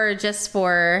or just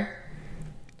for?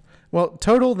 Well,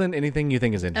 total than anything you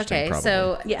think is interesting. Okay. Probably.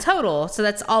 So Yeah. total. So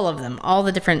that's all of them, all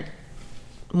the different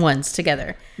ones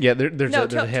together. Yeah, there's No,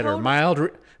 a header. total-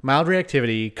 Mild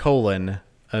reactivity,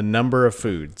 a number of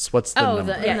foods. What's the Oh,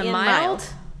 number? in the in mild. mild.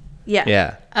 Yeah.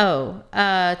 Yeah. Oh,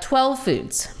 12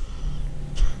 foods.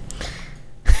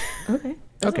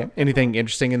 Okay. Anything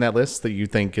interesting in that list that you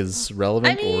think is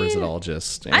relevant, or is it mean, all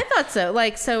just? I thought so.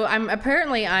 So I'm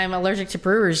allergic to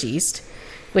brewer's yeast,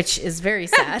 which is very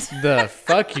sad. The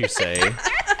fuck you say?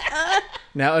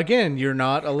 Now again, you're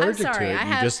not allergic sorry, to it. I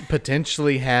You have- just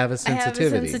potentially have a I have a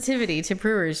sensitivity. sensitivity to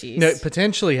brewer's yeast. No,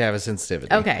 potentially have a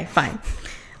sensitivity. Okay, fine.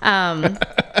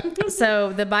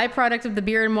 So the byproduct of the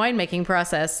beer and winemaking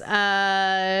process,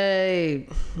 and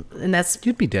that's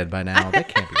You'd be dead by now. That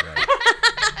can't be right.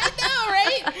 I know,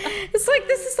 right? This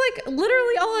is like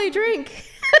literally all I drink.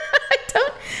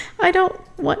 I don't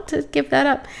want to give that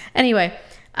up. Anyway,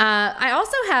 I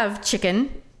also have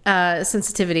chicken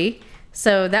sensitivity,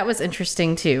 so that was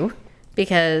interesting too,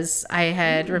 because I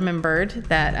had remembered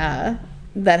that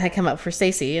that had come up for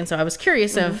Stacy, and so I was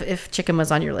curious of if chicken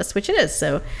was on your list, which it is.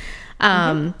 So,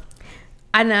 and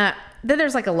then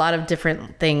there's like a lot of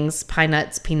different things: pine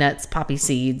nuts, peanuts, poppy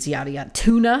seeds, yada yada,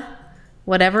 tuna,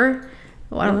 whatever.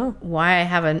 Well, I don't know why I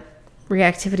have a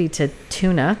reactivity to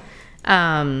tuna.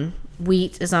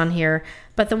 Wheat is on here,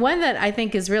 but the one that I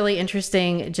think is really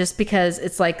interesting, just because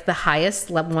it's like the highest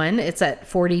level one, it's at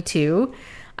 42,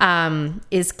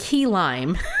 is key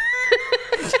lime.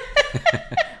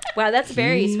 Wow, that's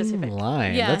very specific.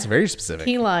 Lime. Yeah. That's very specific.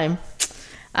 Key lime.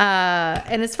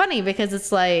 And it's funny because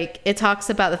it's like, it talks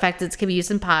about the fact that it can be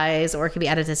used in pies or it can be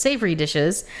added to savory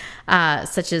dishes,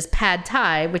 such as pad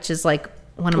thai, which is like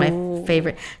one of my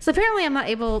favorite. So apparently I'm not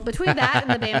able, between that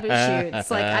and the bamboo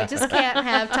shoots, like I just can't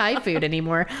have Thai food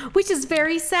anymore, which is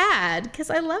very sad because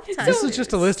I love Thai This food. is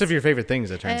just a list of your favorite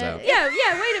things, it turns out. Yeah,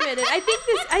 wait a minute. I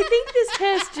think this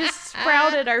test just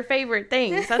sprouted our favorite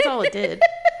things. That's all it did.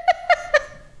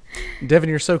 Devin,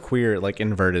 you're so queer, it like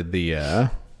inverted the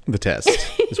test.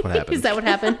 Is what happened. Is that what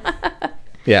happened?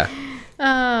 Yeah.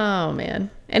 Oh, man.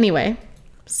 Anyway,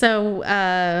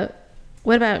 so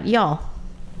what about y'all?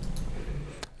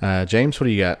 James, what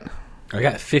do you got? I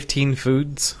got 15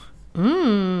 foods.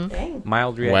 Dang.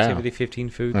 Mild reactivity, 15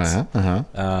 foods.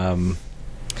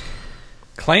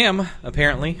 Clam,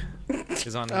 apparently,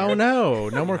 is on here. Oh no,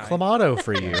 no more clamato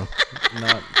for you.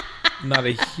 Not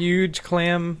a huge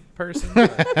clam person.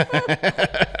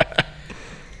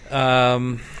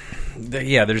 But,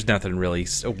 yeah, there's nothing really.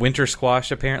 Winter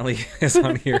squash apparently is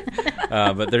on here,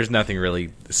 but there's nothing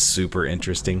really super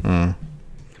interesting.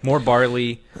 More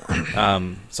barley.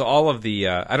 So all of the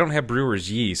I don't have brewer's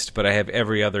yeast, but I have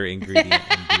every other ingredient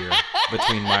in beer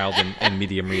between mild and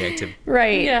medium reactive.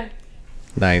 Right. Yeah.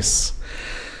 Nice.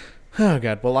 Oh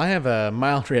god. Well, I have a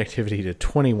mild reactivity to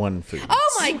 21 foods.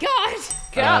 Oh my God.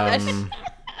 Gosh.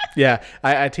 Yeah,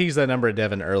 I teased that number at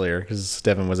Devin earlier because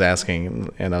Devin was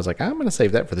asking, and I was like, I'm going to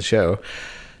save that for the show.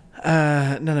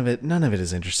 None of it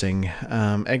is interesting.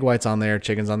 Egg whites on there,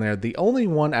 chicken's on there. The only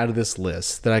one out of this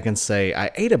list that I can say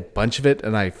I ate a bunch of it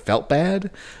and I felt bad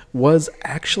was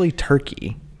actually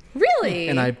turkey. Really?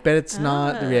 And I bet it's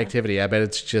not the reactivity. I bet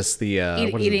it's just the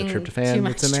what is it, the tryptophan too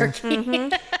that's much in there.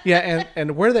 turkey. Yeah,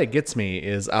 and where that gets me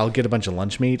is I'll get a bunch of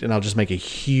lunch meat and I'll just make a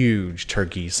huge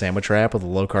turkey sandwich wrap with a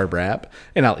low carb wrap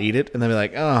and I'll eat it and then be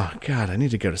like, oh god, I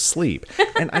need to go to sleep.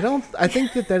 And I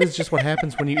think that is just what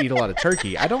happens when you eat a lot of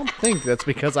turkey. I don't think that's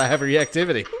because I have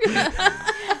reactivity.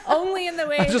 Only in the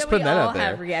way just that we putting that all out there.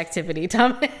 have reactivity,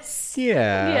 Thomas.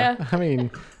 Yeah. Yeah. I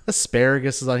mean,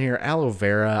 asparagus is on here. Aloe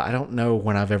vera. I don't know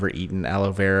when I've ever eaten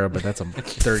aloe vera, but that's a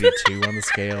 32 on the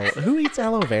scale. Who eats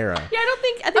aloe vera? Yeah, I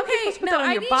think you're supposed to put that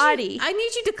on your need body. I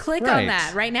need you to click Right. on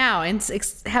that right now and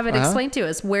have it explain to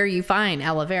us where you find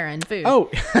aloe vera in food. Oh,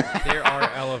 There are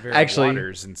aloe vera actually,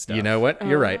 waters and stuff. you know what?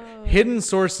 You're right. Hidden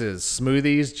sources,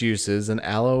 smoothies, juices, and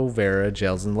aloe vera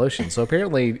gels and lotions. So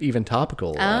apparently even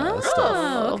topical stuff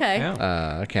Oh, okay.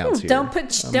 Yeah. counts here. Don't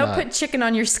put chicken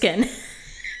on your skin.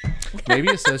 Maybe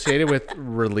associated with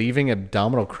relieving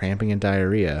abdominal cramping and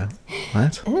diarrhea.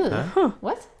 What?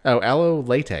 What? Oh, aloe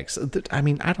latex. I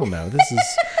mean, I don't know. This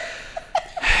is...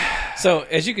 So,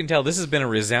 as you can tell, this has been a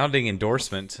resounding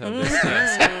endorsement of this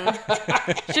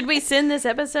test. Should we send this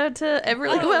episode to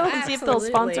Everly Well and see if they'll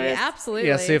sponsor us? Absolutely.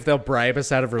 Yeah, see if they'll bribe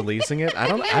us out of releasing it.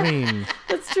 I mean,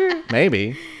 That's true.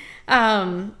 maybe.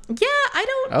 Yeah, I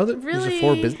don't Oh, really. there's a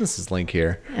For Businesses link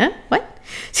here. Huh? What?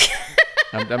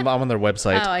 I'm on their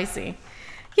website. Oh, I see.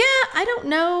 Yeah, I don't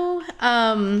know.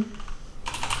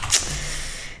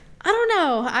 I don't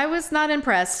know. I was not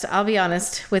impressed, I'll be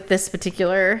honest, with this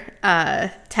particular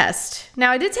test.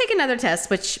 Now, I did take another test,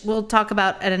 which we'll talk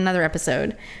about at another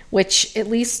episode, which at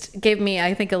least gave me,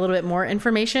 I think, a little bit more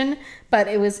information, but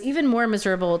it was even more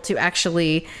miserable to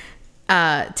actually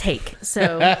take.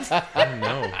 So,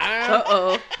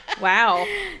 Uh-oh. Wow.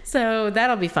 so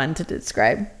that'll be fun to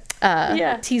describe.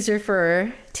 Yeah. Teaser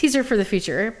for the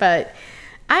future. But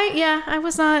I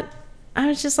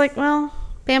was just like, well,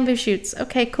 bamboo shoots.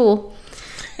 Okay, cool.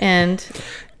 And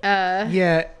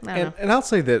Yeah, know. and I'll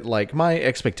say that like my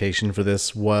expectation for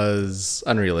this was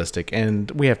unrealistic, and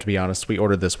we have to be honest. We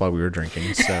ordered this while we were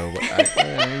drinking, so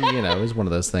it was one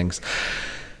of those things.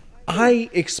 I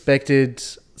expected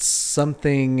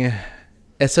something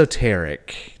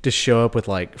esoteric to show up with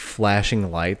like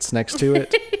flashing lights next to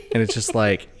it, and it's just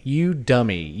like, you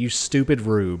dummy, you stupid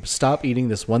rube, stop eating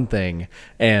this one thing,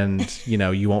 and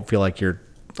you won't feel like you're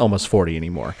almost 40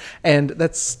 anymore. And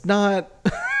that's not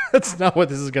that's not what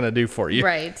this is going to do for you.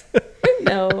 right.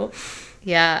 No.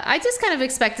 Yeah, I just kind of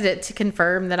expected it to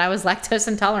confirm that I was lactose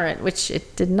intolerant, which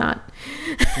it did not.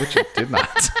 Which it did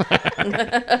not.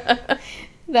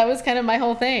 That was kind of my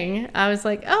whole thing. I was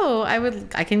like, oh,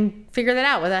 I can figure that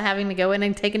out without having to go in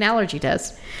and take an allergy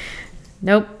test.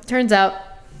 Nope. Turns out,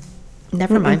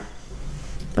 never mind.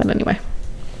 But anyway.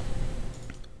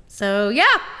 So,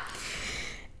 yeah.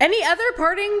 Any other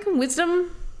parting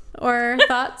wisdom or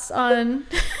thoughts on...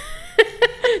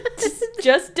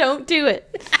 Just don't do it.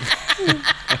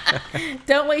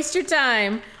 Don't waste your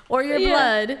time or your Yeah.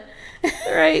 blood.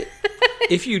 Right.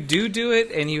 If you do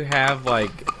it and you have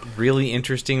like really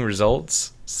interesting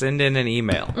results, send in an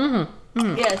email.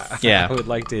 Yes. Yeah. I would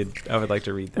like to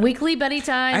read that.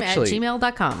 Weeklybuddytime Actually- at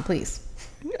gmail.com, please.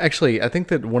 Actually, I think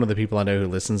that one of the people I know who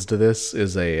listens to this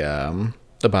is a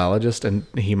biologist, and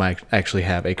he might actually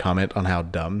have a comment on how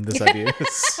dumb this idea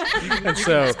is. And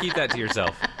so, Just keep that to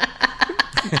yourself.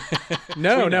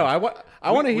 no, I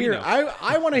want to we hear. know.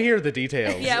 I want to hear the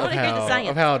details. Yeah, I wanna hear the science.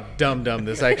 of how dumb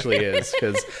this actually is.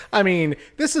 Because I mean,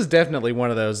 this is definitely one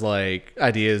of those like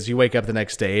ideas. You wake up the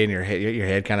next day and your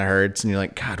head kind of hurts, and you're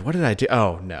like, God, what did I do?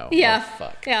 Oh no. Yeah. Oh,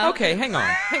 fuck. Yeah. Okay, hang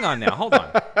on now, hold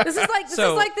on. This is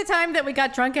So- like the time that we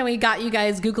got drunk and we got you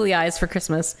guys googly eyes for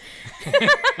Christmas.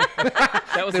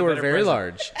 That was They a were better very present.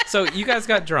 large. So you guys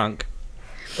got drunk,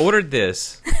 ordered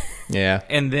this, Yeah.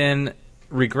 and then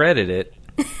regretted it,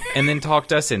 and then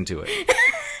talked us into it.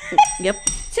 Yep.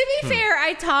 To be fair,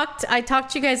 I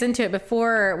talked you guys into it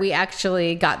before we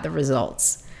actually got the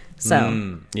results.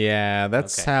 So Yeah,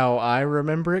 that's Okay. how I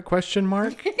remember it. Question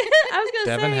mark. I was gonna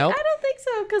Devin, say help? I don't think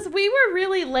so because we were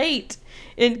really late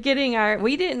in getting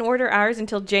we didn't order ours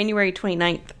until January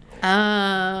 29th.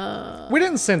 We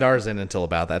didn't send ours in until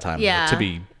about that time. though, Yeah. to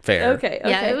be fair. Okay.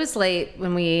 yeah, it was late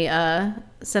when we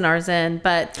sent ours in,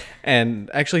 but And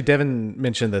actually, Devin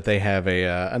mentioned that they have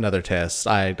another test.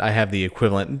 I have the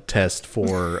equivalent test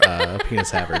for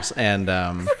penis havers, and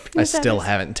I still havers.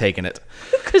 haven't taken it.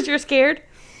 because you're scared.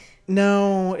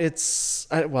 No, I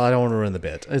don't want to ruin the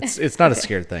bit. It's not a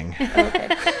scared thing.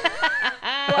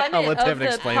 Well, I meant let of Devin the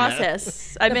explain that.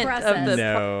 process. I The meant process. of the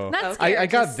No, Not I scared,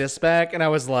 got just- this back, and I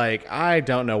was like, I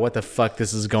don't know what the fuck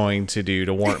this is going to do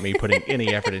to warrant me putting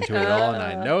any effort into it at all, and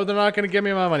I know they're not going to give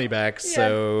me my money back.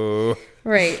 So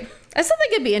right. I still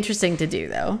think it'd be interesting to do,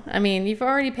 though. I mean, you've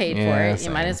already paid for Yeah, it. You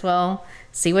might same. as well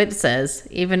see what it says,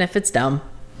 even if it's dumb.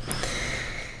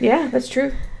 Yeah, that's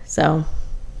true. So,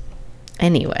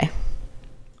 anyway.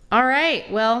 All right.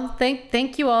 Well,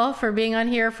 thank you all for being on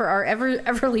here for our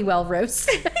Everly Well roast.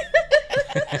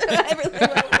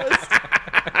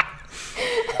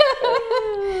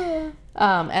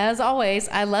 As always,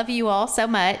 I love you all so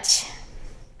much.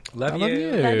 Love I love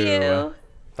you. Love you.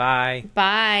 Bye.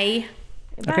 Bye.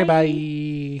 okay,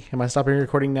 bye. Am I stopping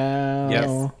recording now?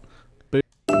 Yes.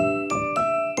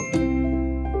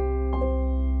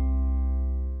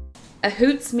 A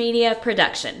Hoots Media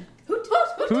production. Hoot,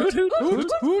 hoot, hoot,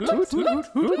 hoot, hoot, hoot,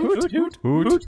 hoot, hoot, hoot.